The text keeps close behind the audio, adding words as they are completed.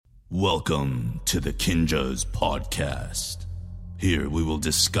Welcome to the Kinjaz Podcast. Here we will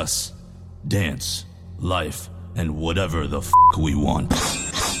discuss dance, life, and whatever the we want.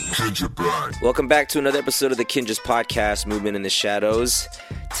 Welcome back to another episode of the Kinjaz Podcast, Movement in the Shadows.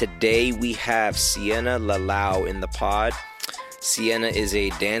 Today we have Sienna Lalau in the pod. Sienna is a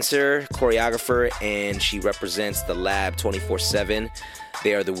dancer, choreographer, and she represents the Lab 24/7.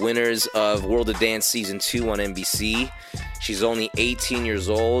 They are the winners of World of Dance Season 2 on NBC. She's only 18 years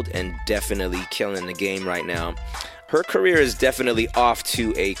old and definitely killing the game right now. Her career is definitely off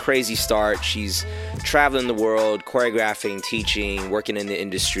to a crazy start. She's traveling the world, choreographing, teaching, working in the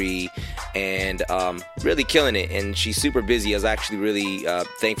industry, and really killing it. And she's super busy. I was actually really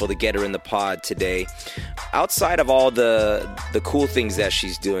thankful to get her in the pod today. Outside of all the cool things that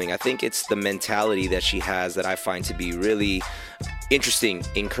she's doing, I think it's the mentality that she has that I find to be really interesting,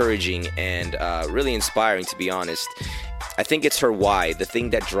 encouraging, and really inspiring, to be honest. I think it's her why, the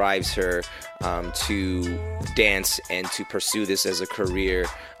thing that drives her to dance and to pursue this as a career.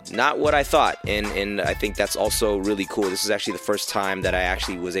 Not what I thought, and I think that's also really cool. This is actually the first time that I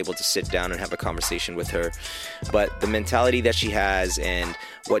actually was able to sit down and have a conversation with her. But the mentality that she has and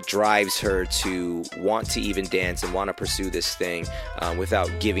what drives her to want to even dance and want to pursue this thing without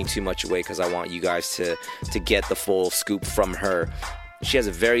giving too much away, because I want you guys to get the full scoop from her. She has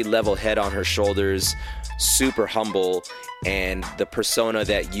a very level head on her shoulders, super humble, and the persona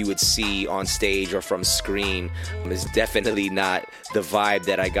that you would see on stage or from screen is definitely not the vibe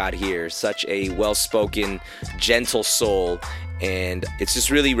that I got here. Such a well-spoken, gentle soul, and it's just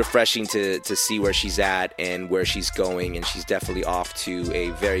really refreshing to see where she's at and where she's going, and she's definitely off to a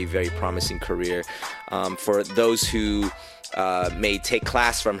very, very promising career. For those who may take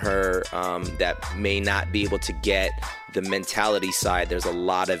class from her that may not be able to get the mentality side, there's a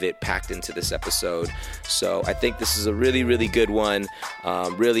lot of it packed into this episode. So I think this is a really, really good one,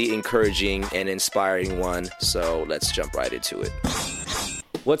 really encouraging and inspiring one. So let's jump right into it.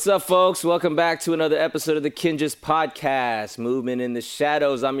 What's up, folks? Welcome back to another episode of the Kinjaz Podcast, Movement in the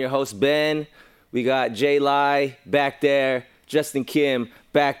Shadows. I'm your host, Ben. We got Jay Lai back there, Justin Kim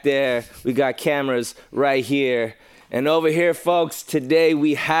back there. We got cameras right here. And over here, folks, today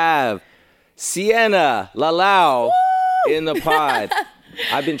we have Sienna Lalau in the pod.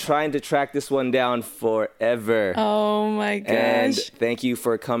 I've been trying to track this one down forever. Oh my gosh. And thank you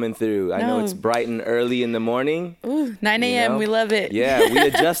for coming through. I know it's bright and early in the morning. Ooh, 9 a.m. We love it. Yeah, we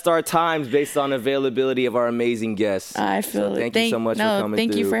adjust our times based on availability of our amazing guests. I feel it. Thank you so much for coming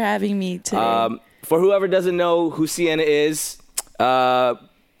thank through. you for having me today. For whoever doesn't know who Sienna is,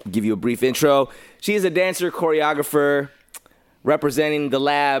 give you a brief intro. She is a dancer, choreographer, representing the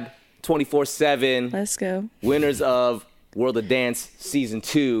Lab 24/7. Let's go. Winners of World of Dance Season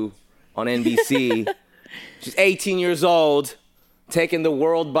 2 on NBC. She's 18 years old, taking the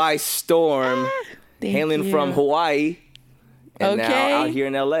world by storm, hailing from Hawaii, and now out here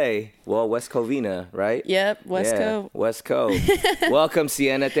in LA. Well, West Covina, right? Yep, West Cove. West Cove. Welcome,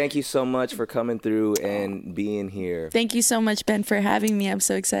 Sienna. Thank you so much for coming through and being here. Thank you so much, Ben, for having me. I'm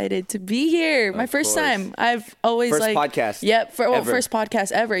so excited to be here. My first time. I've always first podcast. Yep, first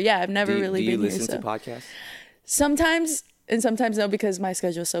podcast ever. Yeah, I've never really been here. Do you listen to podcasts? Sometimes, and sometimes no, because my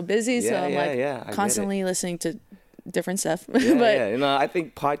schedule's so busy. So I'm constantly listening to different stuff. I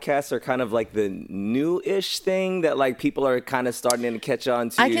think podcasts are kind of like the new-ish thing that like people are kind of starting to catch on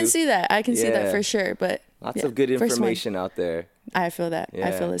to. I can see that. I can see that for sure. But lots of good information out there. I feel that. Yeah.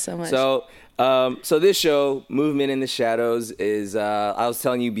 I feel it so much. So this show, Movement in the Shadows, is I was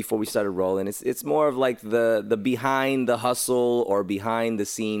telling you before we started rolling. It's more of like the behind the hustle or behind the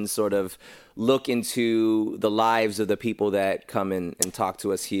scenes sort of look into the lives of the people that come and talk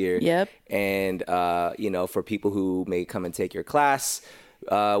to us here. Yep. And for people who may come and take your class,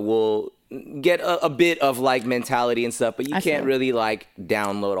 we'll get a bit of like mentality and stuff, but you can't really like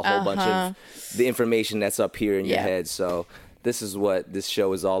download a whole bunch of the information that's up here in your head. So this is what this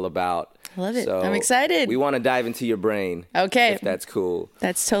show is all about. I love it. So I'm excited. We want to dive into your brain. Okay. If that's cool.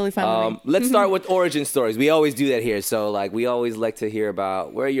 That's totally fine with me. Let's start with origin stories. We always do that here. So like we always like to hear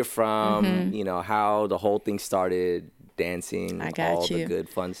about where you're from, how the whole thing started, dancing, the good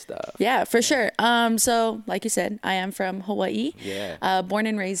fun stuff. Yeah, for sure. So like you said, I am from Hawaii. Yeah. Born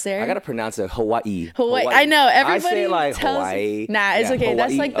and raised there. I gotta pronounce it Hawaii. I know. Everybody I say it like tells Hawaii. Nah, it's okay. Hawaii.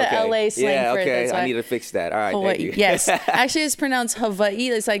 That's like the LA slang for it. Okay. I need to fix that. All right. Hawaii. Thank you. Yes. Actually, it's pronounced Hawaii.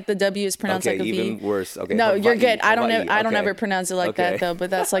 It's like the W is pronounced like a V. Even worse. Okay. No, Hawaii. you're good. I Hawaii. don't ever pronounce it like that though.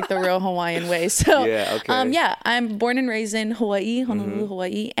 But that's like the real Hawaiian way. So I'm born and raised in Hawaii, Honolulu,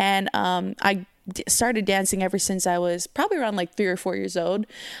 Hawaii, and I started dancing ever since I was probably around like 3 or 4 years old.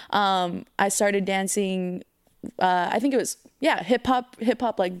 I started dancing I think it was hip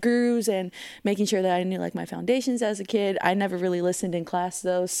hop like grooves, and making sure that I knew like my foundations as a kid. I never really listened in class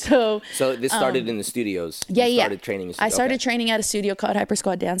though, so this started in the studios. Started training. I started training at a studio called Hyper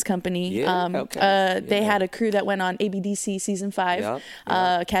Squad Dance Company. They had a crew that went on ABDC season 5,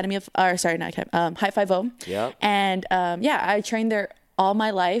 Academy of High 50. And I trained there all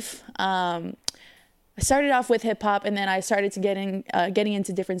my life. I started off with hip hop, and then I started to getting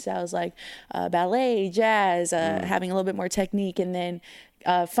into different styles like ballet, jazz, having a little bit more technique, and then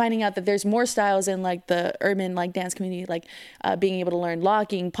finding out that there's more styles in like the urban like dance community, like being able to learn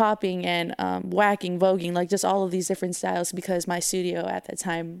locking, popping, and whacking, voguing, like just all of these different styles, because my studio at that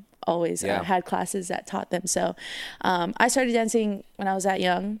time always had classes that taught them. So I started dancing when I was that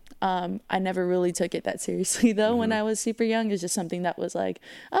young. I never really took it that seriously though. When I was super young, it was just something that was like,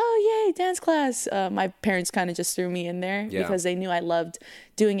 oh yay, dance class. My parents kind of just threw me in there because they knew I loved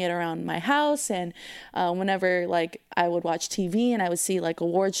doing it around my house. And whenever like I would watch TV and I would see like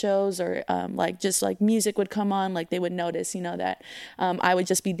award shows or like just like music would come on, like they would notice, you know, that I would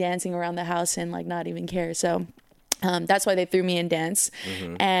just be dancing around the house and like not even care. So that's why they threw me in dance,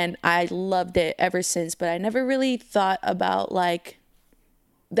 and I loved it ever since. But I never really thought about like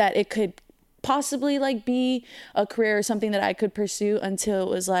that it could possibly like be a career or something that I could pursue until it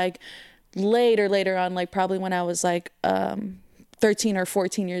was like later on, like probably when I was like 13 or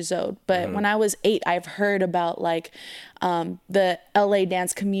 14 years old. But when I was 8, I've heard about like the LA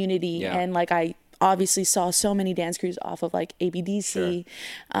dance community, and like I obviously saw so many dance crews off of like ABDC.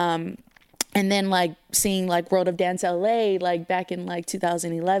 And then like seeing like World of Dance LA, like back in like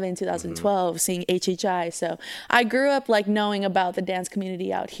 2011, 2012, seeing HHI. So I grew up like knowing about the dance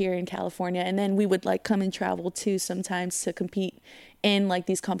community out here in California. And then we would like come and travel too sometimes to compete in like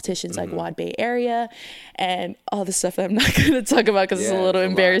these competitions like Wad Bay area and all the stuff that I'm not going to talk about because it's a little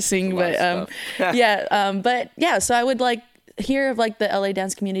embarrassing. But so I would like hear of like the LA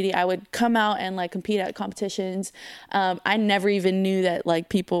dance community. I would come out and like compete at competitions. I never even knew that like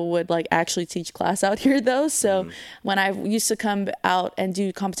people would like actually teach class out here though. So when I used to come out and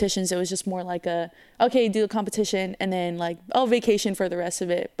do competitions, it was just more like do a competition and then like, vacation for the rest of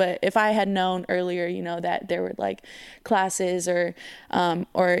it. But if I had known earlier, you know, that there were like classes or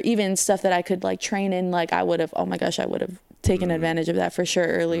even stuff that I could like train in, like I would have taken advantage of that for sure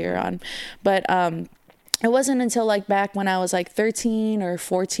earlier on. But, it wasn't until like back when I was like 13 or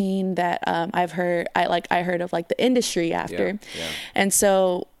 14 that I heard of like the industry after. And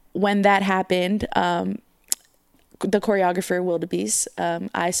so when that happened, the choreographer Wildebeest,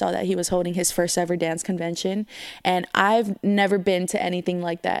 I saw that he was holding his first ever dance convention, and I've never been to anything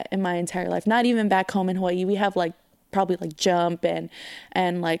like that in my entire life. Not even back home in Hawaii. We have like probably like Jump and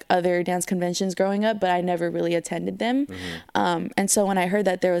like other dance conventions growing up, but I never really attended them. And so when I heard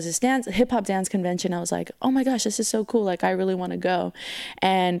that there was this hip hop dance convention, I was like, oh my gosh, this is so cool. Like I really want to go.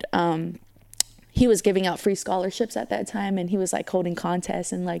 And he was giving out free scholarships at that time, and he was like holding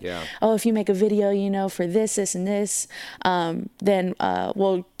contests and like, if you make a video, you know, for this and this, then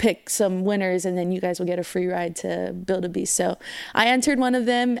we'll pick some winners and then you guys will get a free ride to Wildebeest. So I entered one of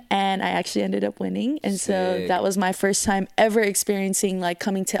them and I actually ended up winning. And so that was my first time ever experiencing like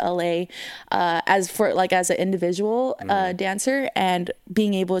coming to LA as an individual dancer, and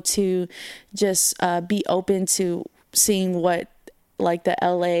being able to just be open to seeing what like the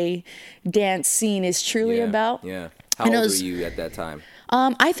LA dance scene is truly about. How old were you at that time?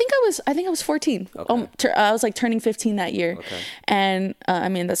 I think I was 14. I was like turning 15 that year. And I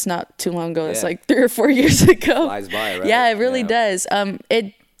mean, that's not too long ago. It's like 3 or 4 years ago. Flies by, right? Yeah, it really does.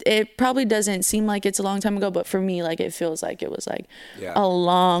 It probably doesn't seem like it's a long time ago, but for me, like it feels like it was like a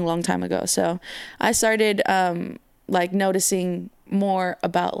long time ago. So I started like noticing more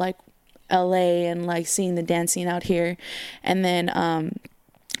about like LA and like seeing the dance scene out here. And then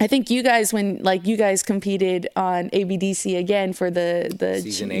I think you guys, when like you guys competed on ABDC again for the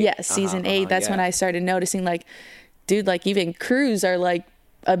season 8. Season 8, that's when I started noticing like, dude, like even crews are like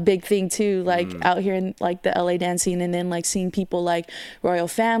a big thing too, like out here in like the LA dance scene. And then like seeing people like Royal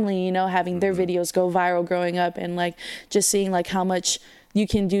Family, you know, having their videos go viral growing up, and like just seeing like how much you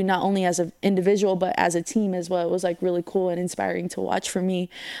can do not only as an individual but as a team as well. It was like really cool and inspiring to watch for me.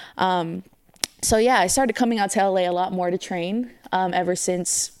 So yeah, I started coming out to LA a lot more to train ever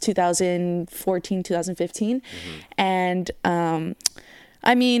since 2014, 2015. And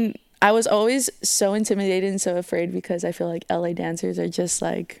I mean, I was always so intimidated and so afraid, because I feel like LA dancers are just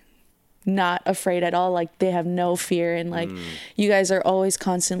like not afraid at all. Like they have no fear. And like you guys are always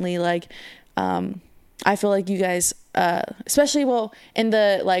constantly like, I feel like you guys especially in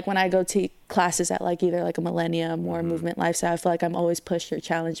the like when I go take classes at like either like a Millennium or Movement Lifestyle, I feel like I'm always pushed or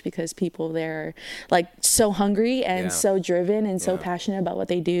challenged because people there are like so hungry and so driven and so passionate about what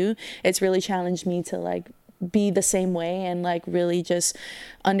they do. It's really challenged me to like be the same way and like really just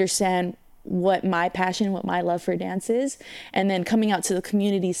understand what my passion, what my love for dance is. And then coming out to the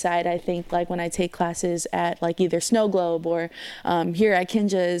community side, I think like when I take classes at like either Snow Globe or here at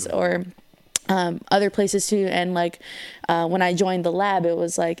Kinja's or other places too. And like when I joined the lab, it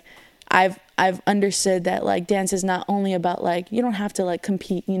was like I've understood that like dance is not only about like, you don't have to like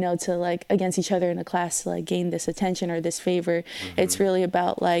compete, you know, to like against each other in a class to like gain this attention or this favor. It's really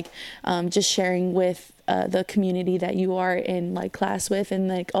about like just sharing with the community that you are in like class with, and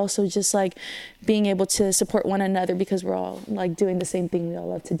like also just like being able to support one another because we're all like doing the same thing. We all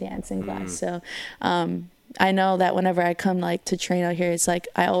love to dance in class. So I know that whenever I come like to train out here, it's like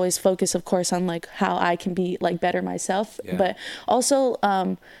I always focus, of course, on like how I can be like better myself, but also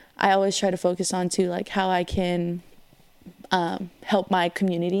I always try to focus on too like how I can help my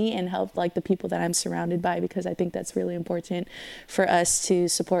community and help like the people that I'm surrounded by, because I think that's really important for us to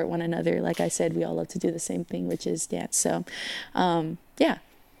support one another. Like I said, we all love to do the same thing, which is dance. So yeah.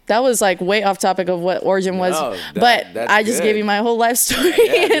 That was like way off topic of what Origin was, but I just gave you my whole life story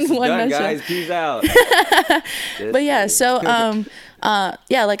in one nutshell. Guys, peace out. But yeah, so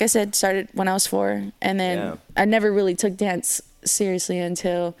yeah, like I said, started when I was 4, and then I never really took dance seriously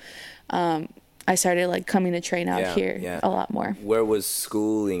until I started like coming to train out here a lot more. Where was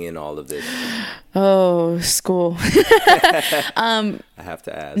schooling in all of this? Oh, school. I have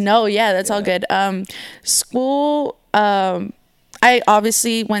to ask. No, that's all good. School. I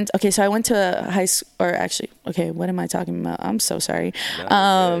obviously went, so I went to a high school, or actually, what am I talking about? I'm so sorry.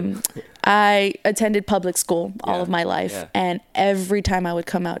 I attended public school all of my life. And every time I would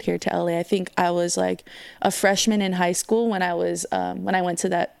come out here to LA, I think I was like a freshman in high school when I was, when I went to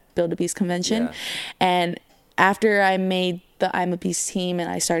that Build a Beast convention. And after I made the I'm a Beast team and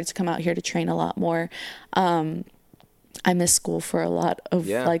I started to come out here to train a lot more, I missed school for a lot of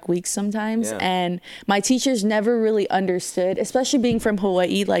like weeks sometimes. And my teachers never really understood, especially being from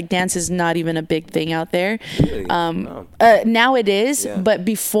Hawaii, like dance is not even a big thing out there. Really? Now it is, but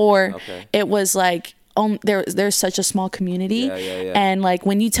before it was like, there's such a small community. And like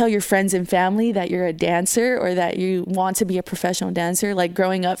when you tell your friends and family that you're a dancer or that you want to be a professional dancer, like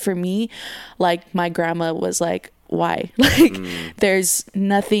growing up for me, like my grandma was like, why? Like there's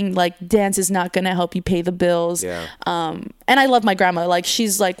nothing, like dance is not gonna help you pay the bills. And I love my grandma, like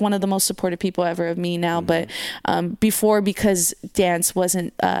she's like one of the most supportive people ever of me now. But before, because dance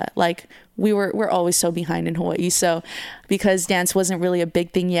wasn't like we're always so behind in Hawaii, so because dance wasn't really a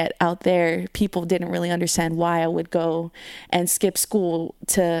big thing yet out there, people didn't really understand why I would go and skip school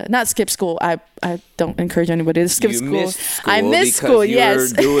to not skip school. I don't encourage anybody to skip school. I missed school.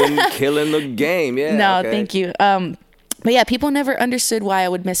 Yes, killing the game. No, thank you. But yeah, people never understood why I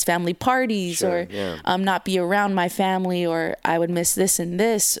would miss family parties or not be around my family, or I would miss this and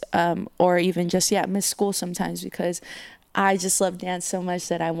this, or even just miss school sometimes, because I just love dance so much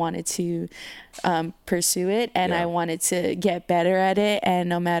that I wanted to pursue it, and I wanted to get better at it. And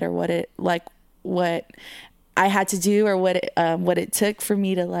no matter what I had to do or what it took for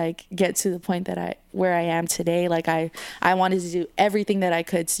me to like get to the point that where I am today, like I wanted to do everything that I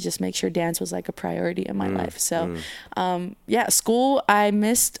could to just make sure dance was like a priority in my life. So school, I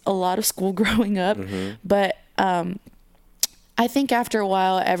missed a lot of school growing up, but I think after a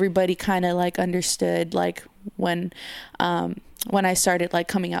while everybody kind of like understood, like when I started like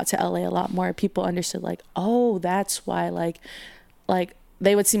coming out to LA a lot more, people understood like, oh, that's why like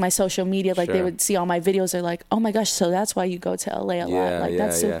they would see my social media, like they would see all my videos. They're like, oh my gosh, so that's why you go to LA a lot.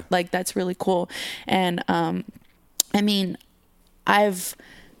 Like that's really cool. And I mean, I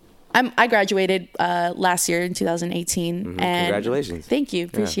graduated last year in 2018. And congratulations. Thank you.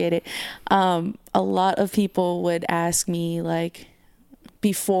 Appreciate it. A lot of people would ask me like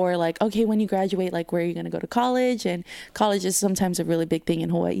before, like, okay, when you graduate, like, where are you going to go to college? And college is sometimes a really big thing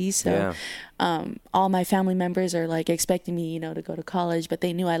in Hawaii. So all my family members are like expecting me, to go to college, but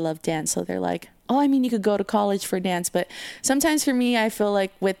they knew I loved dance. So they're like, oh, I mean, you could go to college for dance. But sometimes for me, I feel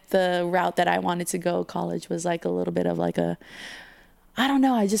like with the route that I wanted to go, college was like a little bit of like I don't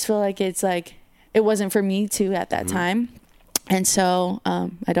know. I just feel like it's like, it wasn't for me too at that time. And so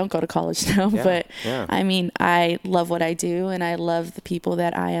I don't go to college now, but I mean, I love what I do, and I love the people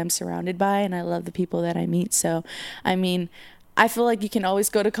that I am surrounded by, and I love the people that I meet. So, I mean, I feel like you can always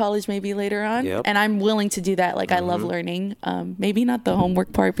go to college maybe later on. Yep. And I'm willing to do that. Like, I love learning. Maybe not the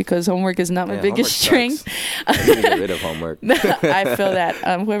homework part, because homework is not my biggest strength. I need to get rid of homework. I feel that.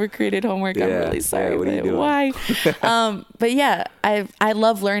 Whoever created homework, I'm really sorry. But why? But yeah, I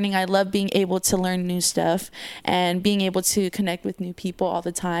love learning. I love being able to learn new stuff and being able to connect with new people all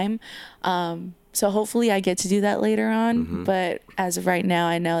the time. So hopefully I get to do that later on. But as of right now,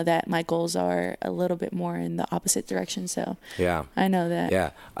 I know that my goals are a little bit more in the opposite direction. So yeah, I know that. Yeah,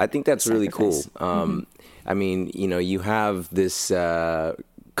 I think that's really cool. I mean, you know, you have this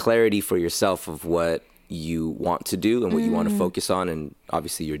clarity for yourself of what you want to do and what you want to focus on. And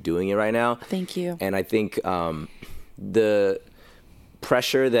obviously you're doing it right now. Thank you. And I think the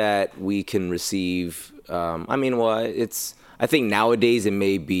pressure that we can receive, I think nowadays it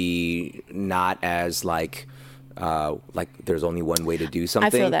may be not as like there's only one way to do something. I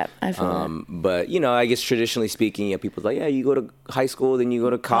feel that. But, you know, I guess traditionally speaking, people's like, yeah, you go to high school, then you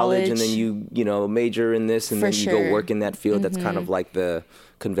go to college. And then you know, major in this, and then you go work in that field. That's kind of like the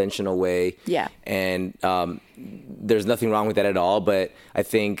conventional way. Yeah. And there's nothing wrong with that at all. But I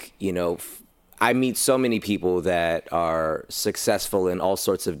think, you know, I meet so many people that are successful in all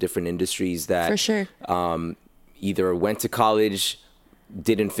sorts of different industries that for sure. Either went to college,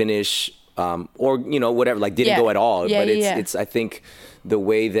 didn't finish, or, you know, whatever, like didn't go at all. But it's, I think the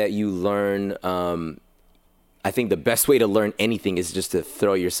way that you learn, I think the best way to learn anything is just to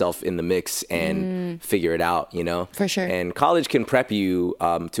throw yourself in the mix and figure it out, you know? For sure. And college can prep you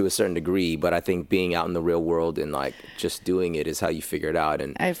to a certain degree, but I think being out in the real world and like just doing it is how you figure it out.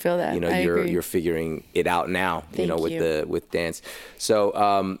 And I feel that. You know, you're figuring it out now, you know, with dance.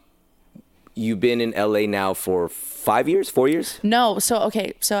 So, you've been in LA now for 4 years? No. So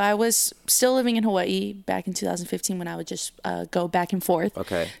I was still living in Hawaii back in 2015 when I would just go back and forth.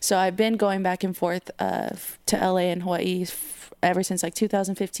 Okay. So I've been going back and forth to LA and Hawaii ever since like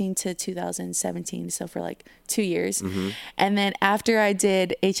 2015 to 2017. So for like 2 years. And then after I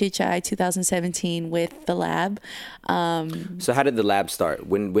did HHI 2017 with the lab. So how did the lab start?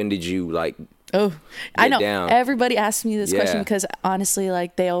 When did you like... Oh, I know. Everybody asks me this question because honestly,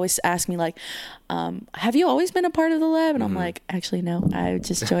 like they always ask me like, have you always been a part of the lab? And I'm like, actually, no, I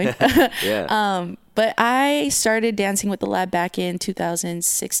just joined. But I started dancing with the lab back in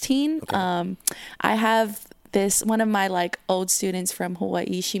 2016. Okay. I have one of my like old students from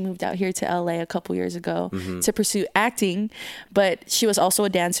Hawaii. She moved out here to LA a couple years ago to pursue acting, but she was also a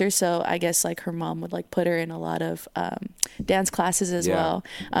dancer. So I guess like her mom would like put her in a lot of dance classes as well.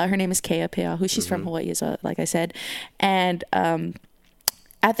 Her name is Kea Peahu. She's from Hawaii as well, like I said. And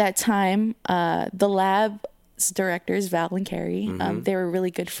at that time, the lab's directors, Val and Carrie, they were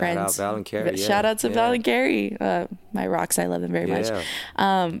really good friends. Shout out Val and Carrie. Shout out to Val and Carrie, my rocks. I love them very much.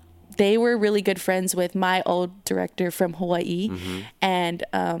 They were really good friends with my old director from Hawaii. And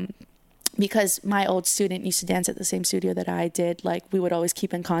because my old student used to dance at the same studio that I did, like we would always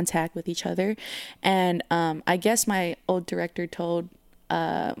keep in contact with each other. And I guess my old director told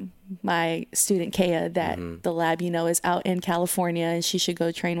my student Kea that the lab, you know, is out in California and she should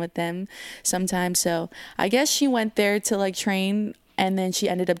go train with them sometime. So I guess she went there to like train. And then she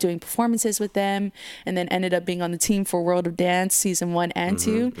ended up doing performances with them and then ended up being on the team for World of Dance season 1 and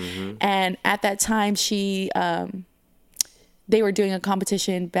 2. And at that time, they were doing a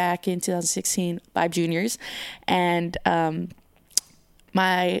competition back in 2016, Vibe Juniors. And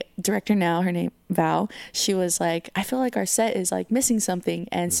my director now, her name Val, she was like, I feel like our set is like missing something.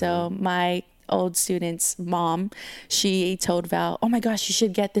 And so my old student's mom, she told Val, oh my gosh, you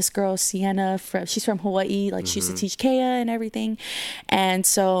should get this girl Sienna she's from Hawaii, like she used to teach Kea and everything. And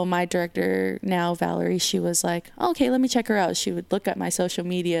so my director now, Valerie, she was like, okay, let me check her out. She would look at my social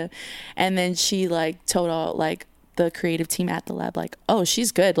media and then she like told all like the creative team at the lab like, oh,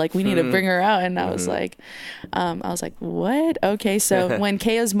 she's good, like we need to bring her out. And I was like what? Okay. So when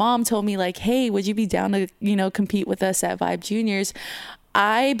Kea's mom told me like, hey, would you be down to, you know, compete with us at Vibe Juniors,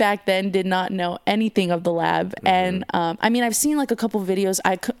 I back then did not know anything of the lab. And I mean, I've seen like a couple videos.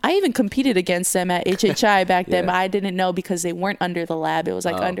 I even competed against them at HHI back then, but I didn't know because they weren't under the lab. It was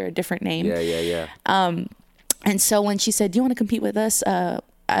like under a different name. And so when she said, do you want to compete with us?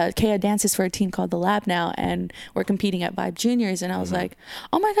 Kea dances for a team called the Lab now, and we're competing at Vibe Juniors. And I was like,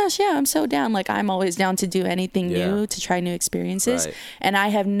 oh my gosh, yeah, I'm so down. Like I'm always down to do anything new, to try new experiences. And I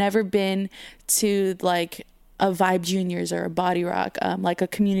have never been to like a Vibe Juniors or a Body Rock, like a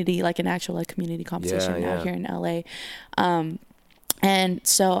community, like an actual like community competition out here in LA. And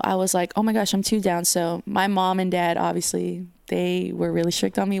so I was like, oh my gosh, I'm too down. So my mom and dad, obviously, they were really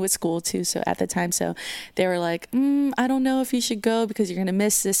strict on me with school too. So at the time, so they were like, I don't know if you should go because you're going to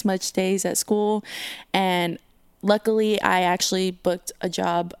miss this much days at school. And luckily, I actually booked a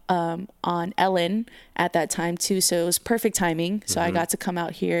job on Ellen at that time too, so it was perfect timing. So I got to come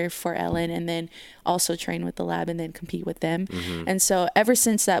out here for Ellen and then also train with the lab and then compete with them. And so ever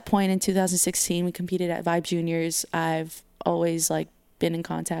since that point in 2016, we competed at Vibe Juniors. I've always like been in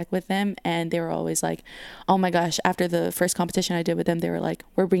contact with them, and they were always like, oh my gosh, after the first competition I did with them, they were like,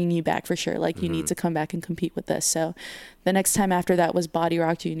 we're bringing you back for sure. Like you need to come back and compete with us. So the next time after that was Body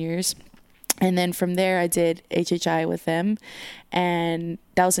Rock Juniors. And then from there, I did HHI with them, and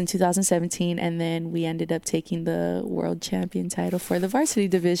that was in 2017. And then we ended up taking the world champion title for the varsity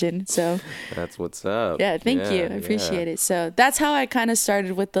division. So that's what's up. Yeah, thank you. I appreciate it. So that's how I kind of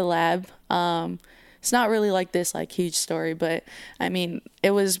started with the lab. It's not really like this like huge story, but I mean,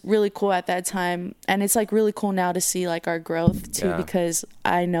 it was really cool at that time. And it's like really cool now to see like our growth too, because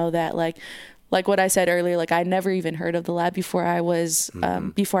I know that like what I said earlier, like I never even heard of the lab before I was,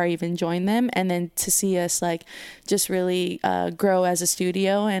 before I even joined them. And then to see us like just really grow as a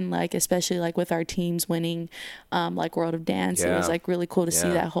studio, and like, especially like with our teams winning like World of Dance, it was like really cool to see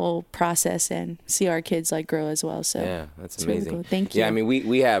that whole process and see our kids like grow as well. So yeah, that's amazing. Really cool. Thank you. Yeah, I mean,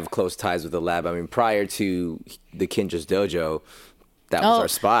 we have close ties with the lab. I mean, prior to the Kinjaz Dojo, that was our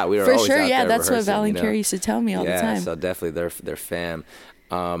spot. We were always out there that's what rehearsing, Valencurie used to tell me all the time. Yeah, so definitely they're fam.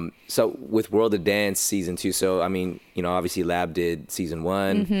 So with World of Dance season 2, so I mean, you know, obviously Lab did season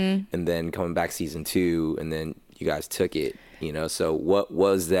 1 and then coming back season 2, and then you guys took it, you know, so what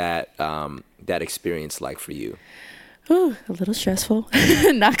was that, that experience like for you? Ooh, a little stressful,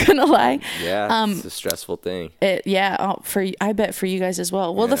 not gonna lie. Yeah, it's a stressful thing. I bet for you guys as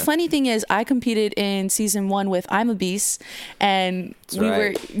well. Well, the funny thing is, I competed in season 1 with I'm a Beast, and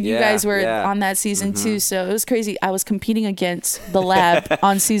you guys were on that season too. So it was crazy. I was competing against the lab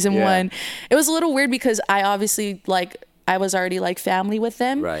on season 1. It was a little weird because I obviously I was already like family with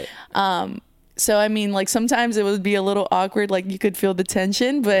them. Right. So, I mean, like sometimes it would be a little awkward, like you could feel the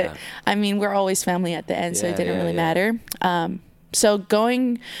tension, but I mean, we're always family at the end, so it didn't really matter. So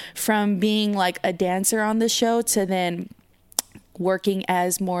going from being like a dancer on the show to then working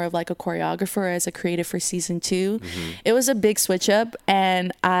as more of like a choreographer, as a creative for season 2, it was a big switch up,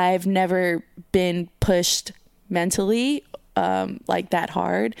 and I've never been pushed mentally like that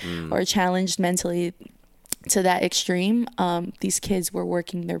hard or challenged mentally to that extreme. These kids were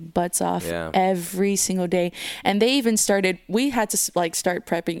working their butts off every single day, and they even we had to like start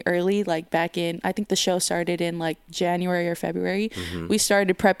prepping early, like back in, I think the show started in like January or February. We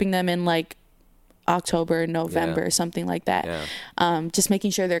started prepping them in like October, November, something like that. Just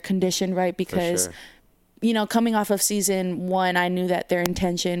making sure they're conditioned right, because you know, coming off of season 1, I knew that their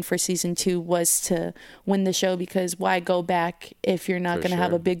intention for season 2 was to win the show, because why go back if you're not going to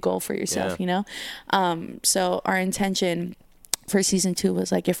have a big goal for yourself, you know? So our intention for season 2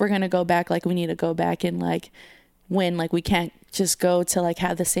 was like, if we're going to go back, like we need to go back and like win. Like we can't just go to like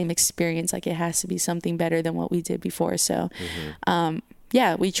have the same experience. Like it has to be something better than what we did before. So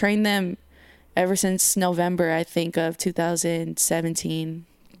we trained them ever since November, I think, of 2017.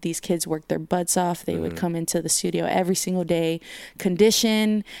 These kids worked their butts off. They would come into the studio every single day,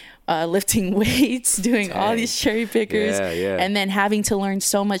 condition, lifting weights, doing all these cherry pickers, and then having to learn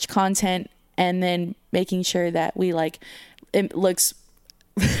so much content, and then making sure that we it looks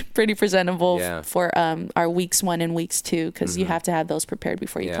pretty presentable for our weeks 1 and weeks 2, because you have to have those prepared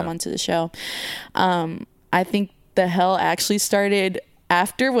before you come onto the show. I think the hell actually started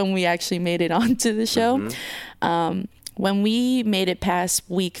after, when we actually made it onto the show. When we made it past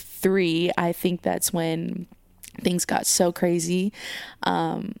week 3, I think that's when things got so crazy.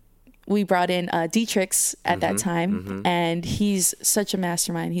 We brought in Dietrich at that time, and he's such a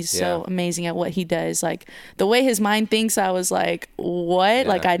mastermind. He's so amazing at what he does. Like the way his mind thinks, I was like, what?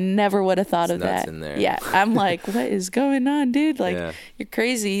 Like I never would have thought of that. Yeah. I'm like, what is going on, dude? Like you're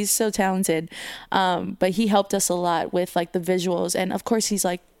crazy. He's so talented. But he helped us a lot with like the visuals. And of course he's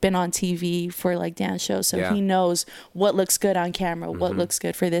like been on TV for like dance shows. So he knows what looks good on camera, what looks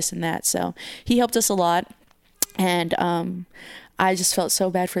good for this and that. So he helped us a lot. And, I just felt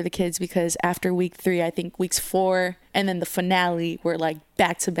so bad for the kids, because after week 3, I think weeks 4 and then the finale were like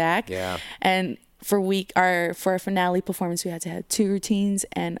back to back. And for our finale performance, we had to have 2 routines.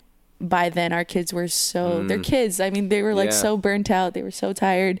 And by then our kids were they're kids. I mean, they were like so burnt out. They were so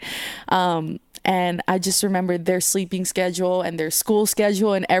tired. And I just remembered their sleeping schedule and their school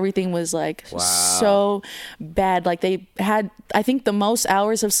schedule, and everything was like so bad. Like they had, I think the most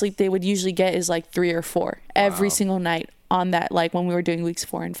hours of sleep they would usually get is like 3 or 4 every single night on that, like when we were doing weeks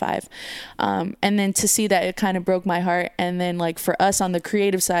 4 and 5. And then to see that, it kind of broke my heart. And then like for us on the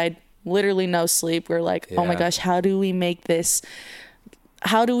creative side, literally no sleep. We're like, oh my gosh, how do we make this?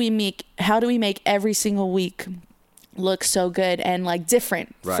 How do we make every single week look so good and like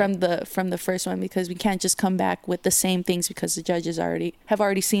different from the first one, because we can't just come back with the same things because the judges have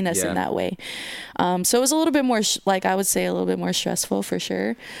already seen us in that way. So it was a little bit more like, I would say a little bit more stressful for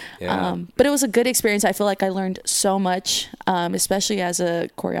sure. But it was a good experience. I feel like I learned so much, especially as a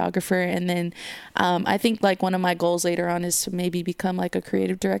choreographer. And then I think like one of my goals later on is to maybe become like a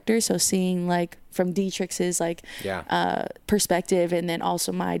creative director. So seeing like from Dietrich's like perspective, and then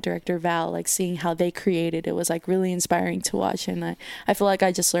also my director Val, like seeing how they created it was like really inspiring to watch. And I feel like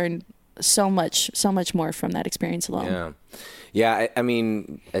I just learned so much more from that experience alone. I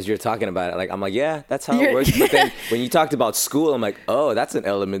mean, as you're talking about it, like I'm like, yeah, that's how it works. But then when you talked about school, I'm like, oh, that's an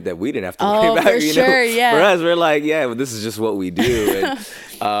element that we didn't have to worry about. For sure, yeah. For us, we're like, yeah, well, this is just what we do.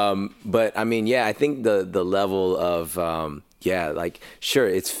 And, but I mean, I think the level of like sure,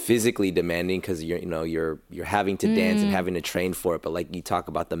 it's physically demanding because you're having to dance and having to train for it. But like you talk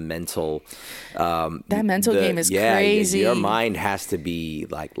about the mental, that mental game is crazy. Your mind has to be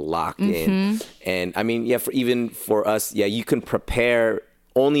like locked in. And I mean, even for us, you can prepare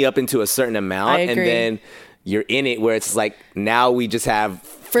only up into a certain amount, and then you're in it where it's like now we just have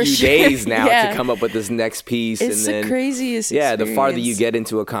few days now to come up with this next piece. It's and then the craziest experience. The farther you get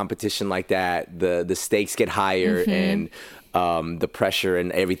into a competition like that, the stakes get higher, and the pressure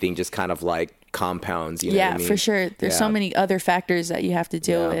and everything just kind of like compounds. You know what I mean? For sure. There's so many other factors that you have to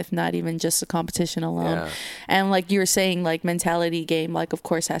deal with, not even just the competition alone. And like you were saying, like mentality game, like of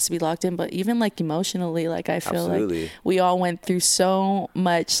course has to be locked in, but even like emotionally, like I feel like we all went through so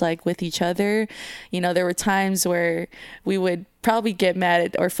much like with each other. There were times where we would probably get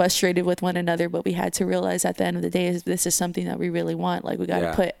mad or frustrated with one another, but we had to realize at the end of the day, this is something that we really want. Like we got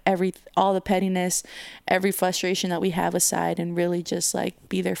to put all the pettiness, every frustration that we have aside, and really just like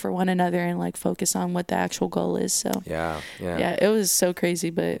be there for one another and like focus on what the actual goal is. So it was so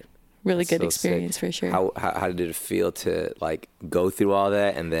crazy, but really good experience for sure. How did it feel to like go through all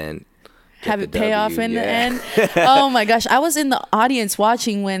that and then have it pay off in the end? Oh my gosh, I was in the audience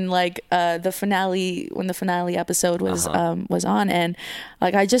watching when like the finale episode was on, and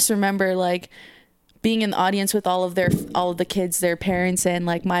like I just remember like being in the audience with all of the kids, their parents, and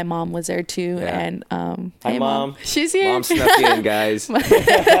like my mom was there too. And hi mom, she's here. Mom snuck in, guys. But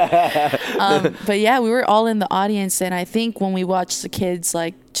we were all in the audience, and I think when we watched the kids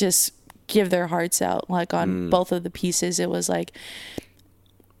like just give their hearts out like on both of the pieces, it was like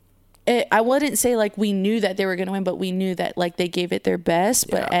I wouldn't say like we knew that they were going to win, but we knew that like they gave it their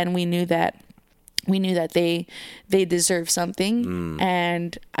best, and we knew that they deserve something.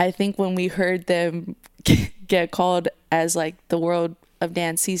 And I think when we heard them get called as like the World of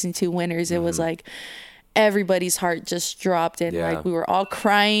Dance season 2 winners, it was like everybody's heart just dropped, and like we were all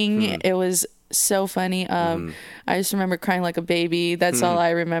crying. It was so funny. I just remember crying like a baby. That's all I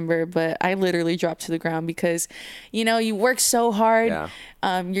remember. But I literally dropped to the ground because, you work so hard.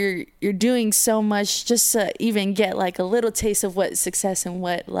 You're doing so much just to even get like a little taste of what success and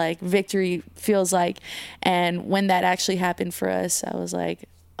what like victory feels like. And when that actually happened for us, I was like,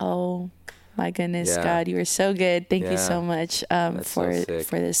 oh my goodness, God, you were so good. Thank you so much for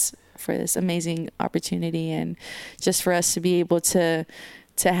this amazing opportunity, and just for us to be able to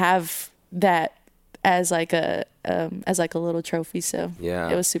have that as like a little trophy. So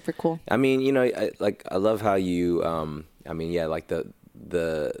it was super cool. I mean, I love how you like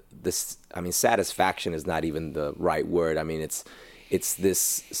satisfaction is not even the right word. I mean, it's this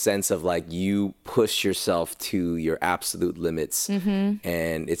sense of like you push yourself to your absolute limits, and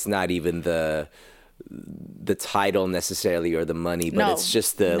it's not even the title necessarily or the money, but it's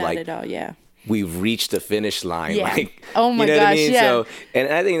just the not like at all, we've reached the finish line. Like, oh my gosh, what I mean? So,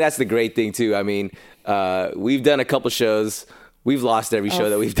 and I think that's the great thing too. I mean, we've done a couple shows. We've lost every show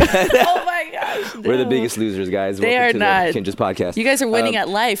that we've done. Oh my gosh. We're the biggest losers, guys. They Welcome are not. The Kinjaz podcast. You guys are winning at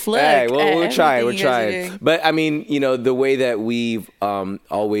life. Look. Hey, well, we're trying. But I mean, the way that we've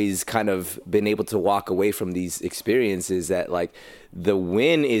always kind of been able to walk away from these experiences, that like the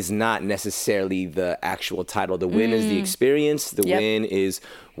win is not necessarily the actual title. The win is the experience. The win is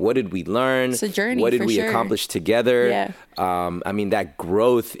what did we learn? It's a journey. What did we accomplish together? Yeah. I mean, that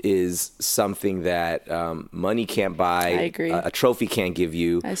growth is something that money can't buy. I agree. A trophy can't give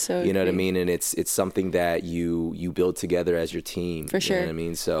you. I so You know agree. what I mean? And it's something that you build together as your team. For sure. You know what I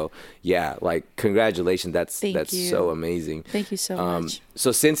mean? So yeah, like congratulations. That's so amazing. Thank you so much.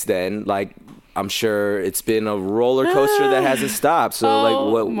 So since then, like I'm sure it's been a roller coaster that hasn't stopped. So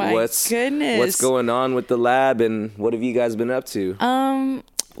what's goodness. What's going on with the lab, and what have you guys been up to?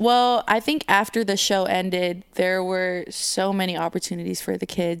 Well, I think after the show ended, there were so many opportunities for the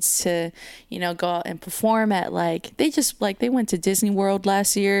kids to, go out and perform at they went to Disney World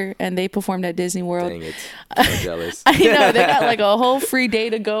last year and they performed at Disney World. Dang it. I'm so jealous. I know, they got a whole free day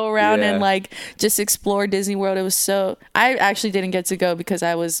to go around and just explore Disney World. It was I actually didn't get to go because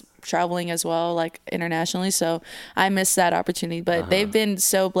I was traveling as well, internationally, so I missed that opportunity, but they've been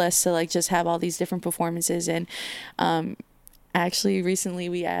so blessed to just have all these different performances. And actually recently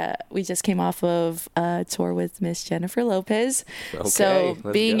we just came off of a tour with Miss Jennifer Lopez. Okay, so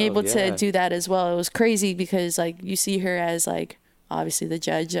being able to do that as well, it was crazy because you see her as obviously the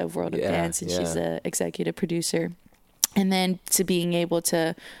judge of World of Dance, and she's the executive producer, and then to being able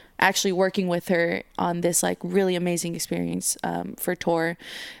to actually working with her on this really amazing experience for tour,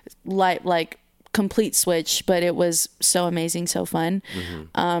 complete switch, but it was so amazing, so fun.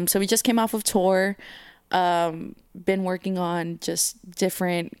 So we just came off of tour, been working on just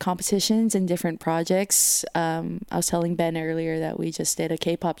different competitions and different projects. I was telling Ben earlier that we just did a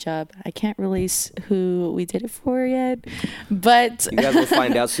K-pop job. I can't release who we did it for yet, but you guys will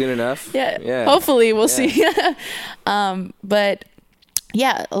find out soon enough. Yeah. Hopefully we'll see. But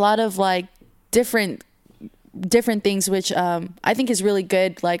yeah, a lot of different things, which I think is really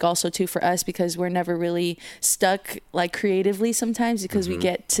good, also too for us, because we're never really stuck creatively sometimes, because we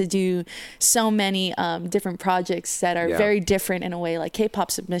get to do so many different projects that are very different in a way.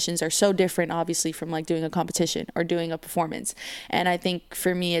 K-pop submissions are so different, obviously, from doing a competition or doing a performance. And I think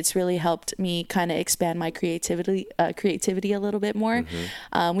for me, it's really helped me kind of expand my creativity a little bit more.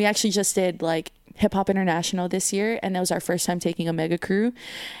 We actually just did Hip Hop International this year, and that was our first time taking a mega crew.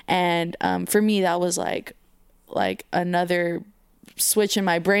 And for me, that was another switch in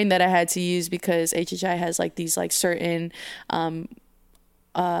my brain that I had to use, because HHI has these certain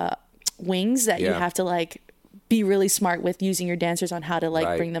wings that you have to be really smart with using your dancers on how to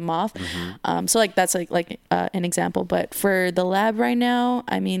bring them off. So that's an example. But for the lab right now,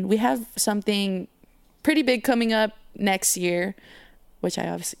 I mean, we have something pretty big coming up next year, which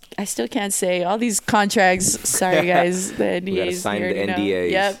I still can't say. All these contracts, sorry guys, the NDAs. We gotta sign the NDAs.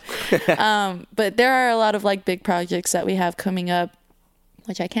 Yep. But there are a lot of big projects that we have coming up,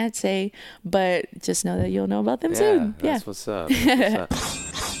 which I can't say, but just know that you'll know about them soon. That's what's up.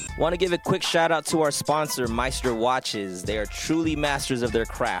 Want to give a quick shout out to our sponsor, Meister Watches. They are truly masters of their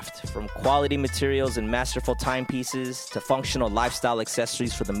craft. From quality materials and masterful timepieces to functional lifestyle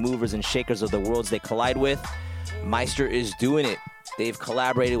accessories for the movers and shakers of the worlds they collide with, Meister is doing it. They've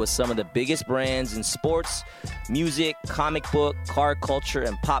collaborated with some of the biggest brands in sports, music, comic book, car culture,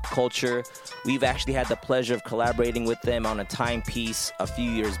 and pop culture. We've actually had the pleasure of collaborating with them on a timepiece a few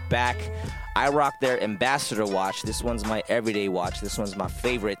years back. I rock their Ambassador watch. This one's my everyday watch. This one's my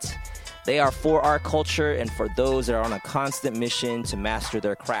favorite. They are for our culture and for those that are on a constant mission to master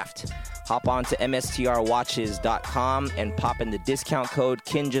their craft. Hop on to mstrwatches.com and pop in the discount code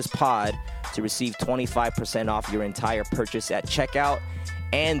KINJASPOD to receive 25% off your entire purchase at checkout.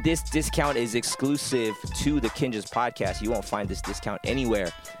 And this discount is exclusive to the Kinjas podcast. You won't find this discount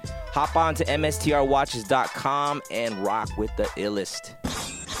anywhere. Hop on to mstrwatches.com and rock with the illest.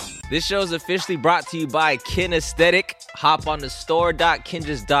 This show is officially brought to you by Kinesthetic. Hop on to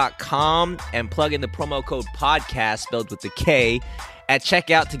store.kinjas.com and plug in the promo code podcast, spelled with the K, at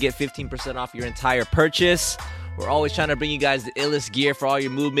checkout to get 15% off your entire purchase. We're always trying to bring you guys the illest gear for all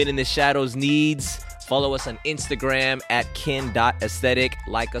your movement in the shadows needs. Follow us on Instagram at kin.aesthetic.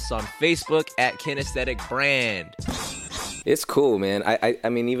 Like us on Facebook at Kinesthetic Brand. It's cool, man. I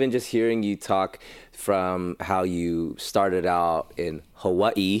mean, even just hearing you talk from how you started out in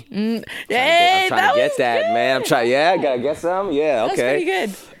Hawaii. I'm trying to get that, man. I'm trying. Yeah, gotta get some. Yeah, okay.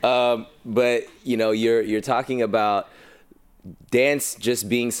 That's pretty good. But you're talking about dance just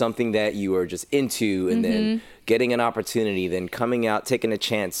being something that you were just into, and then getting an opportunity, then coming out, taking a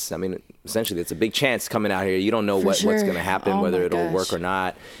chance. I mean, essentially, it's a big chance coming out here. You don't know what's going to happen, whether it'll work or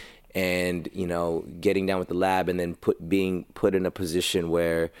not. And, getting down with the lab, and then being put in a position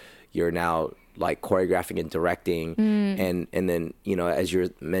where you're now choreographing and directing, and then, as you're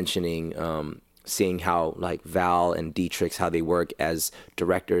mentioning, seeing how Val and Dietrich, how they work as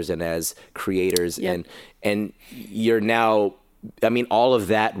directors and as creators, and you're now, I mean, all of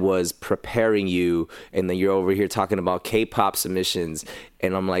that was preparing you, and then you're over here talking about K-pop submissions,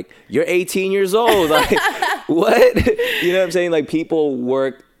 and I'm like, you're 18 years old, what? You know what I'm saying? People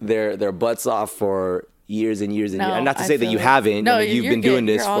work their butts off for years and years and years. And not to say that you haven't. No, you've been doing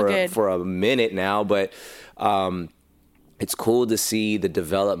this for a minute now, but it's cool to see the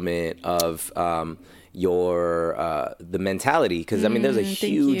development of your the mentality, because I mean, there's a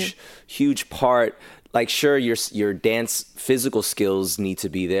huge part like, sure, your dance physical skills need to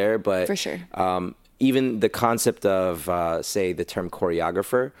be there, but for sure, even the concept of say the term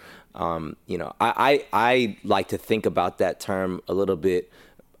choreographer, you know, I like to think about that term a little bit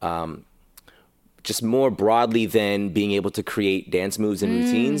just more broadly than being able to create dance moves and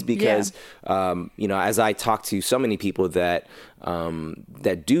routines, because you know, as I talk to so many people that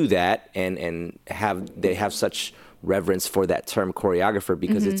that do that and have such reverence for that term choreographer,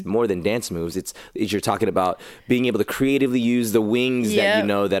 because it's more than dance moves. It's you're talking about being able to creatively use the wings that you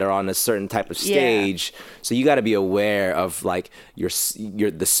know that are on a certain type of stage. So you got to be aware of like your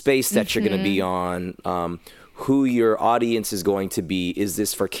the space that you're going to be on, who your audience is going to be. Is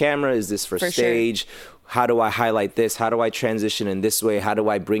this for camera? Is this for stage? Sure. How do I highlight this? How do I transition in this way? How do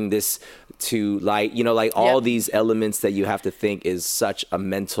I bring this to light? You know, like all these elements that you have to think is such a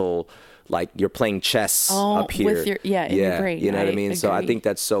mental, like you're playing chess up here. With your, in your brain. You know what I mean? Agree. So I think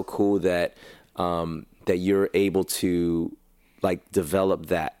that's so cool that that you're able to like develop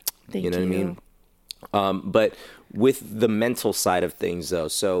that. Thank you. Know what I mean? But with the mental side of things though,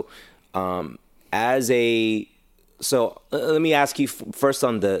 so let me ask you first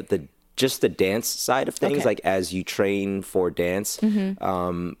on the just the dance side of things, like as you train for dance,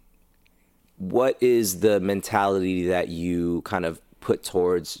 what is the mentality that you kind of put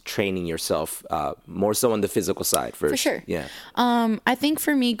towards training yourself, more so on the physical side first? For sure. Yeah. I think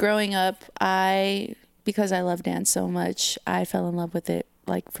for me growing up, because I love dance so much, I fell in love with it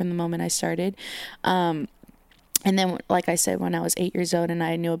like from the moment I started. And then, like I said, when I was 8 years old and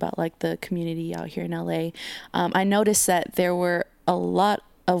I knew about like the community out here in LA, I noticed that there were a lot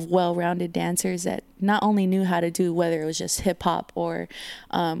of well-rounded dancers that not only knew how to do, whether it was just hip hop or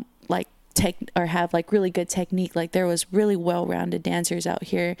like or have like really good technique. Like there was really well-rounded dancers out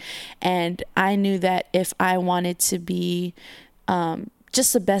here. And I knew that if I wanted to be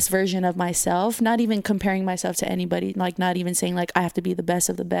just the best version of myself, not even comparing myself to anybody, like not even saying like I have to be the best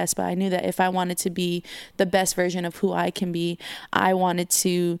of the best, but I knew that if I wanted to be the best version of who I can be, I wanted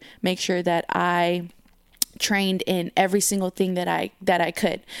to make sure that I trained in every single thing that I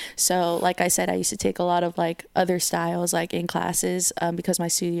could. So like I said, I used to take a lot of like other styles like in classes because my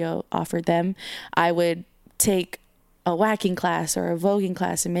studio offered them. I would take a whacking class or a voguing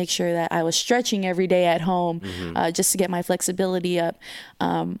class and make sure that I was stretching every day at home just to get my flexibility up.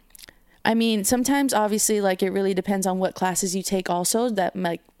 I mean, sometimes obviously like it really depends on what classes you take also that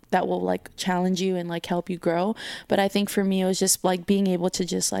will like challenge you and like help you grow. But I think for me, it was just like being able to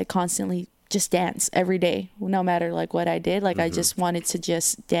just like constantly just dance every day, no matter like what I did. Like I just wanted to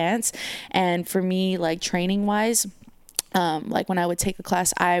just dance. And for me, like training wise, like when I would take a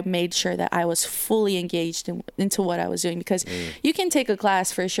class, I made sure that I was fully engaged into what I was doing, because you can take a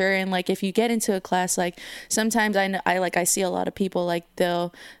class for sure. And like, if you get into a class, like sometimes I see a lot of people, like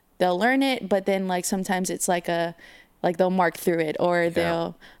they'll learn it, but then like sometimes it's like they'll mark through it, or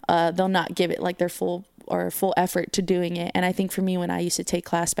they'll not give it like their full effort to doing it. And I think for me, when I used to take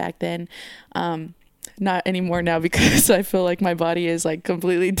class back then, not anymore now because I feel like my body is like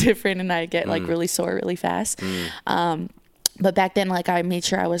completely different and I get like really sore really fast. But back then, like I made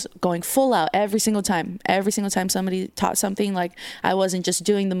sure I was going full out every single time somebody taught something, like I wasn't just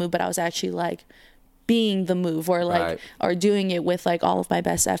doing the move, but I was actually like being the move, or like or doing it with like all of my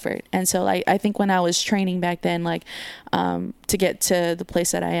best effort. And so like I think when I was training back then, like to get to the place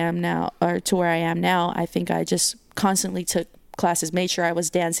that I am now, or to where I am now, I think I just constantly took classes, made sure I was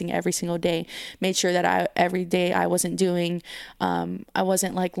dancing every single day, made sure that every day I wasn't doing I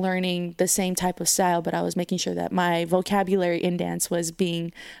wasn't like learning the same type of style, but I was making sure that my vocabulary in dance was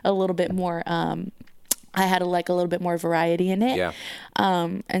being a little bit more I had a little bit more variety in it. Yeah.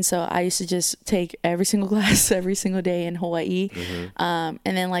 And so I used to just take every single class every single day in Hawaii. And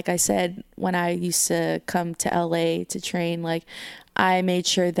then, like I said, when I used to come to LA to train, like I made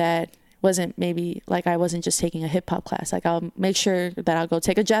sure that I wasn't just taking a hip hop class. Like I'll make sure that I'll go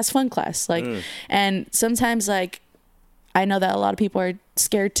take a jazz funk class. Like, and sometimes like, I know that a lot of people are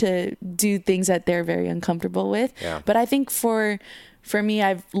scared to do things that they're very uncomfortable with. Yeah. But I think for me,